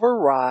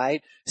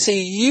override.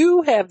 See,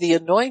 you have the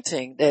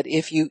anointing that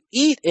if you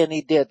eat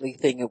any deadly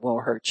thing, it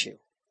won't hurt you.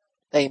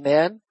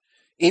 Amen.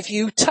 If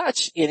you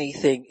touch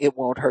anything, it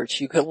won't hurt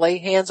you. You can lay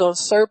hands on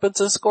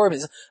serpents and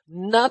scorpions.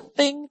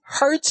 Nothing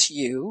hurts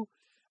you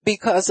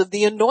because of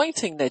the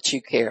anointing that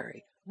you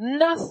carry.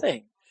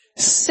 Nothing.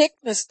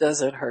 Sickness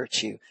doesn't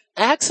hurt you.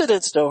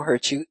 Accidents don't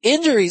hurt you.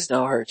 Injuries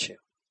don't hurt you.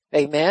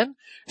 Amen.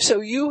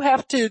 So you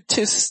have to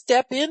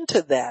step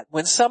into that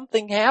when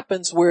something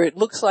happens where it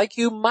looks like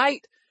you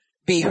might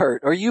be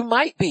hurt or you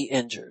might be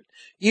injured.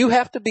 You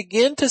have to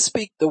begin to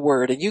speak the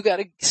word, and you got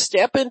to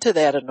step into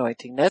that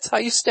anointing. That's how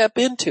you step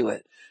into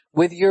it.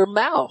 With your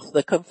mouth,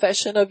 the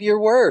confession of your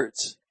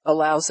words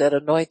allows that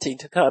anointing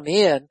to come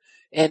in,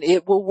 and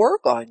it will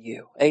work on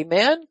you.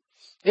 Amen.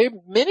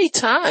 Many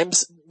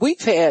times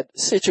we've had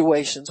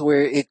situations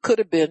where it could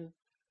have been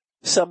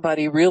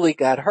somebody really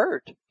got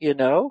hurt,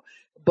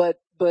 but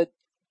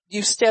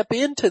you step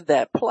into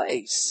that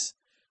place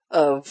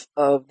of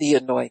the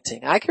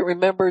anointing. I can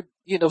remember,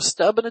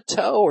 stubbing a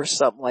toe or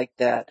something like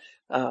that.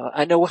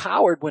 I know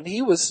Howard, when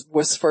he was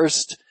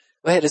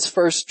had his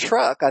first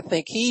truck, I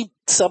think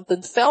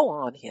something fell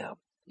on him,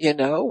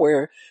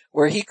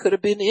 where he could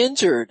have been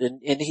injured,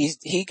 and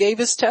he gave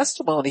his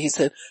testimony. He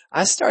said,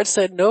 I started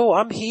saying, no,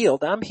 I'm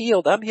healed. And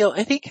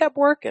he kept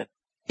working.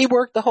 He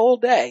worked the whole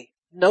day.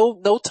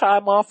 No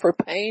time off for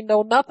pain,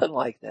 no nothing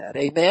like that.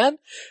 Amen.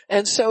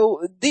 And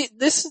so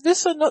this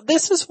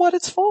is what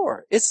it's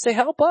for. It's to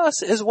help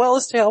us as well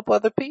as to help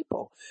other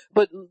people.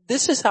 But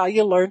this is how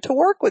you learn to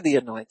work with the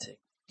anointing.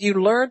 You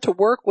learn to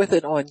work with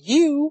it on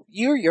you.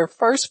 You're your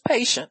first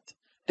patient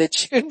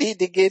that you need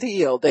to get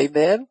healed.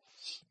 Amen.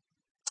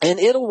 And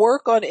it'll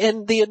work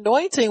in the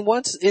anointing,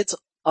 once it's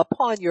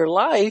upon your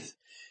life,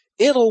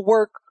 it'll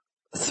work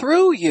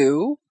through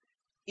you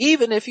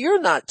even if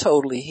you're not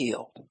totally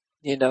healed.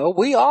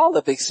 We all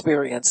have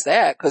experienced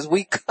that, because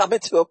we come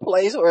into a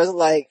place where it's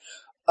like,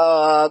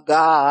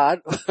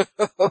 God,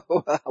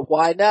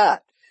 why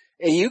not?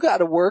 And you got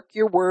to work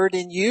your word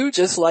in you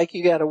just like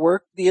you got to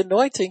work the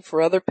anointing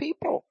for other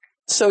people.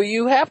 So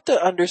you have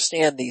to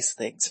understand these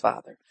things,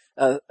 Father,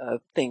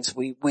 things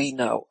we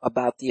know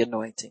about the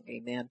anointing.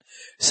 Amen.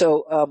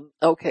 So,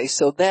 okay,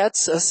 so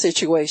that's a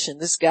situation.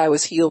 This guy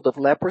was healed of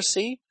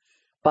leprosy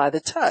by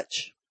the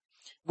touch.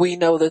 We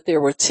know that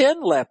there were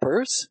 10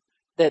 lepers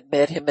that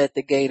met him at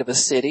the gate of a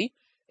city,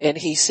 and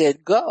he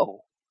said,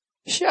 go,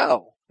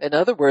 show. In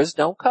other words,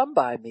 don't come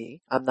by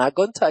me. I'm not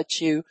going to touch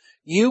you.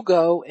 You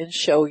go and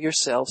show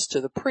yourselves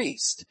to the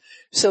priest.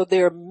 So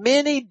there are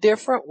many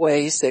different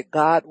ways that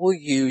God will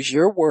use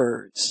your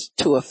words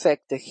to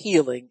effect a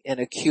healing and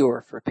a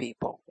cure for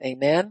people.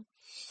 Amen.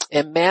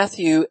 In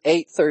Matthew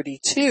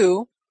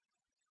 8:32,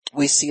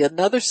 we see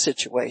another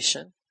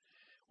situation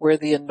where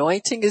the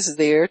anointing is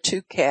there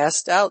to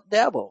cast out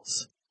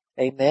devils.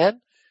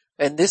 Amen.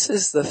 And this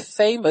is the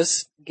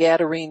famous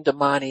Gadarene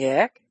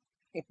demoniac.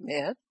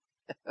 Amen.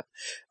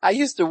 I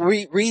used to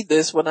read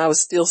this when I was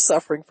still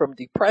suffering from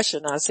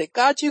depression. I said,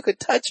 God, you could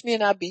touch me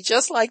and I'd be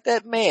just like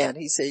that man.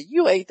 He said,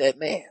 you ain't that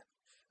man.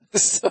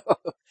 So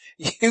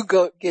you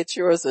go get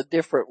yours a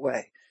different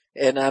way.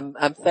 And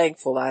I'm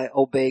thankful I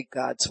obeyed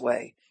God's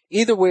way.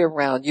 Either way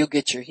around, you'll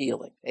get your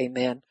healing.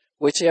 Amen.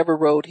 Whichever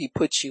road he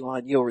puts you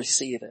on, you'll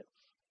receive it.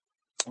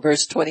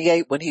 Verse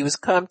 28, when he was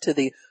come to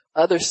the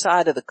other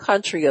side of the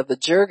country of the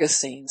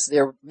Gergesenes,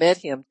 there met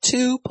him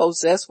 2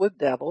 possessed with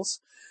devils,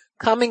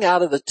 coming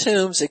out of the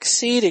tombs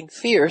exceeding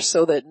fierce,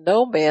 so that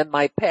no man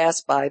might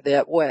pass by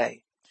that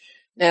way.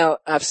 Now,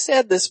 I've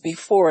said this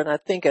before, and I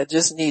think I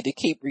just need to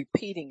keep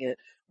repeating it.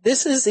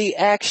 This is the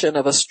action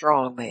of a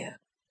strong man.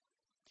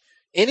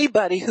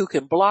 Anybody who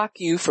can block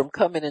you from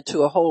coming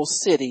into a whole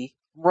city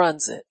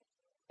runs it.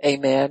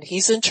 Amen.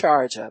 He's in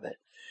charge of it.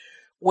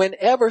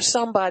 Whenever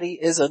somebody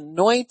is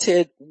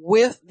anointed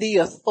with the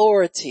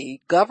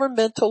authority,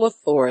 governmental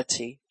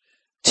authority,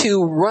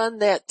 to run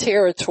that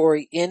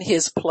territory in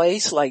his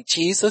place like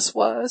Jesus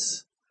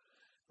was,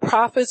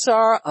 prophets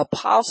are,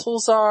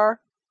 apostles are,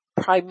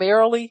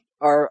 primarily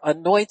are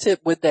anointed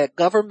with that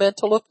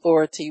governmental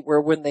authority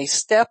where when they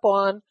step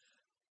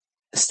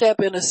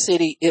in a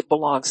city, it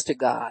belongs to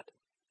God.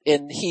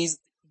 And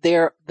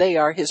they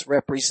are his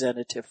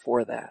representative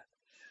for that.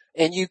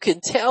 And you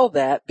can tell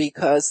that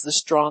because the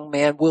strong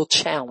man will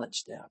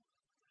challenge them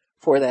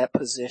for that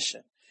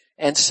position.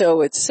 And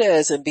so it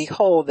says, and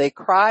behold, they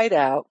cried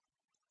out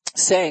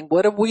saying,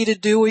 what have we to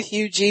do with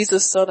you,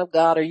 Jesus, Son of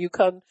God? Are you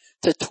come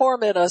to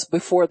torment us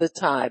before the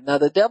time? Now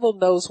the devil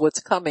knows what's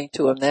coming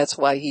to him. That's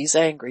why he's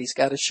angry. He's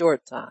got a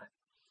short time.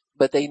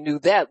 But they knew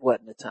that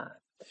wasn't the time.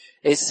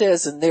 It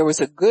says, and there was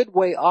a good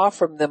way off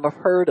from them a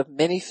herd of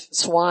many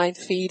swine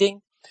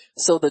feeding.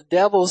 So the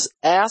devils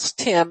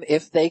asked him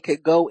if they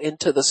could go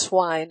into the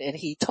swine, and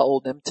he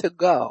told them to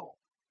go.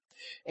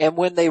 And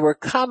when they were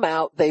come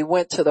out, they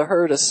went to the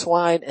herd of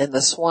swine, and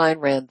the swine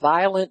ran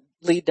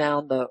violently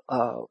down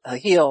a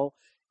hill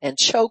and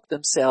choked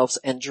themselves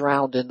and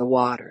drowned in the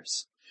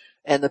waters.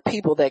 And the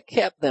people that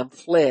kept them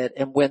fled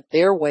and went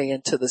their way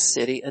into the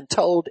city and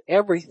told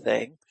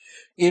everything.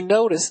 You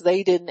notice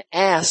they didn't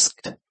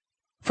ask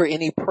for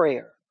any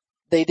prayer.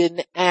 They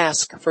didn't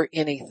ask for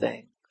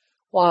anything.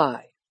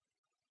 Why?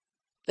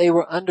 They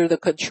were under the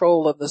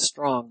control of the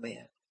strong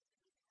man.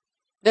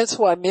 That's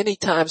why many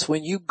times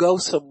when you go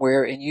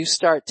somewhere and you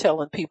start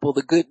telling people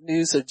the good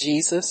news of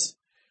Jesus,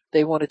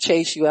 they want to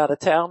chase you out of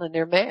town and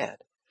they're mad.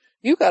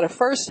 You got to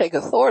first take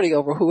authority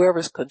over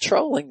whoever's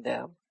controlling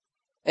them.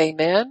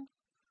 Amen.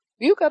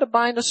 You got to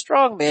bind a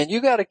strong man.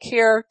 You got to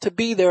care to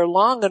be there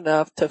long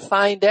enough to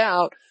find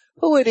out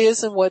who it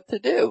is and what to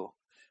do.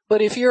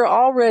 But if you're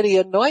already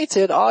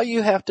anointed, all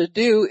you have to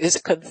do is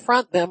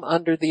confront them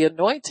under the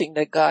anointing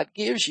that God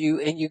gives you,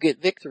 and you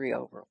get victory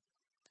over them.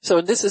 So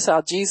this is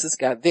how Jesus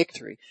got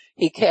victory.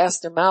 He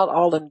cast them out.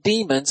 All them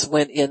demons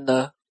went in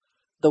the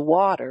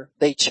water.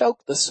 They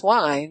choked the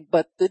swine,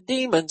 but the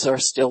demons are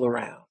still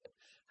around.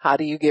 How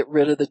do you get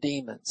rid of the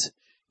demons?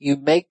 You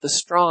make the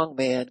strong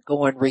man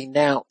go and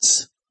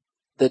renounce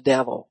the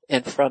devil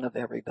in front of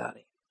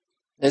everybody.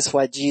 That's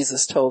why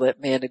Jesus told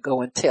that man to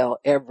go and tell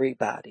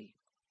everybody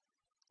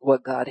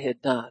what God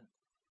had done.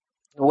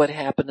 And what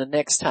happened the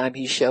next time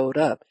he showed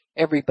up?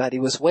 Everybody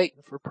was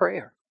waiting for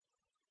prayer.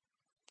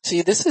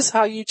 See, this is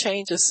how you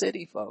change a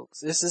city, folks.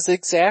 This is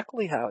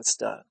exactly how it's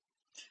done.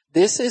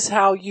 This is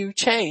how you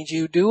change.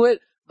 You do it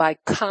by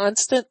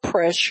constant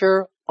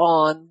pressure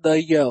on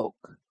the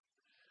yoke.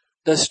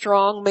 The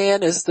strong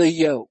man is the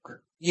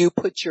yoke. You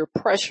put your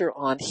pressure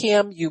on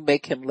him. You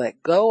make him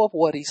let go of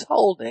what he's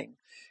holding,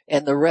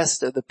 and the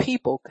rest of the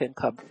people can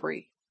come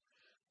free.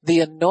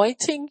 The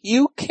anointing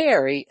you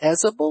carry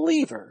as a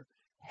believer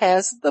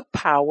has the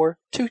power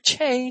to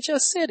change a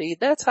city.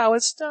 That's how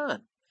it's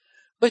done.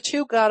 But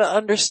you got to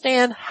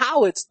understand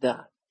how it's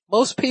done.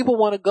 Most people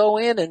want to go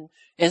in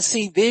and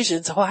see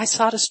visions. Oh, I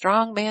saw the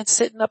strong man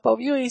sitting up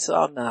over you. He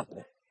saw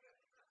nothing.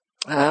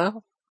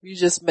 You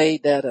just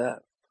made that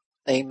up.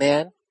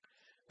 Amen.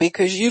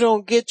 Because you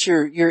don't get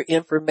your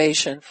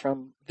information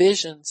from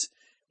visions.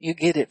 You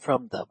get it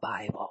from the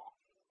Bible.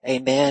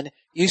 Amen.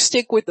 You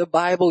stick with the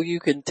Bible, you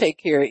can take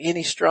care of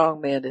any strong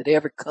man that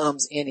ever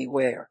comes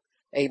anywhere.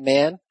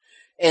 Amen.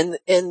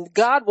 And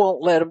God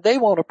won't let them, they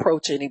won't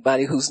approach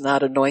anybody who's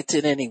not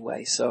anointed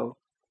anyway. So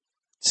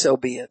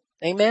be it.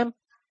 Amen.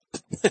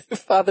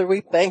 Father,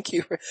 we thank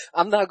you.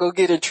 I'm not going to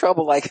get in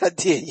trouble like I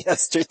did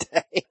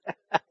yesterday.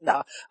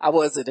 No, I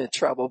wasn't in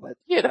trouble, but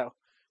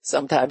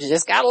sometimes you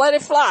just got to let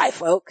it fly,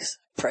 folks.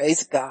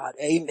 Praise God.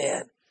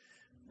 Amen.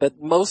 But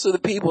most of the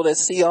people that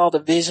see all the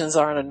visions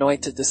aren't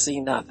anointed to see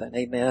nothing.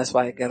 Amen. That's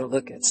why I got to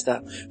look at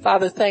stuff.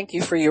 Father, thank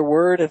you for your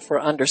word and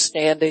for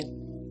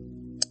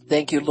understanding.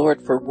 Thank you,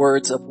 Lord, for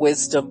words of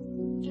wisdom,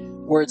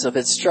 words of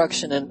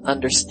instruction and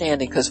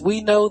understanding, because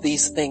we know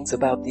these things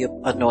about the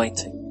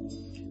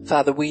anointing.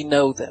 Father, we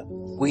know them.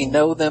 We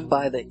know them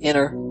by the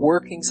inner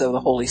workings of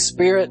the Holy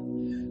Spirit.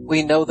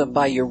 We know them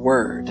by your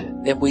word,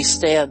 and we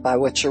stand by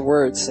what your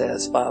word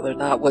says, Father,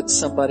 not what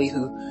somebody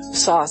who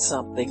saw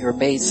something or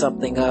made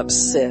something up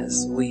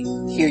says. We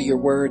hear your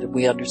word and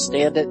we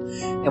understand it,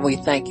 and we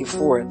thank you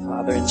for it,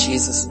 Father, in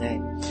Jesus'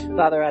 name.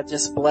 Father, I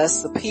just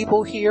bless the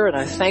people here, and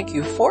I thank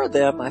you for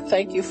them. I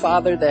thank you,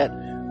 Father, that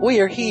we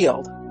are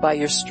healed by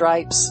your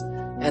stripes,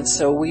 and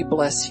so we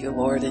bless you,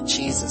 Lord, in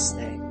Jesus'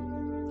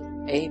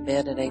 name.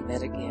 Amen and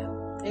amen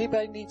again.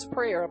 Anybody needs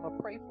prayer, I'm going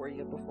to pray for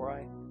you before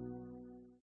I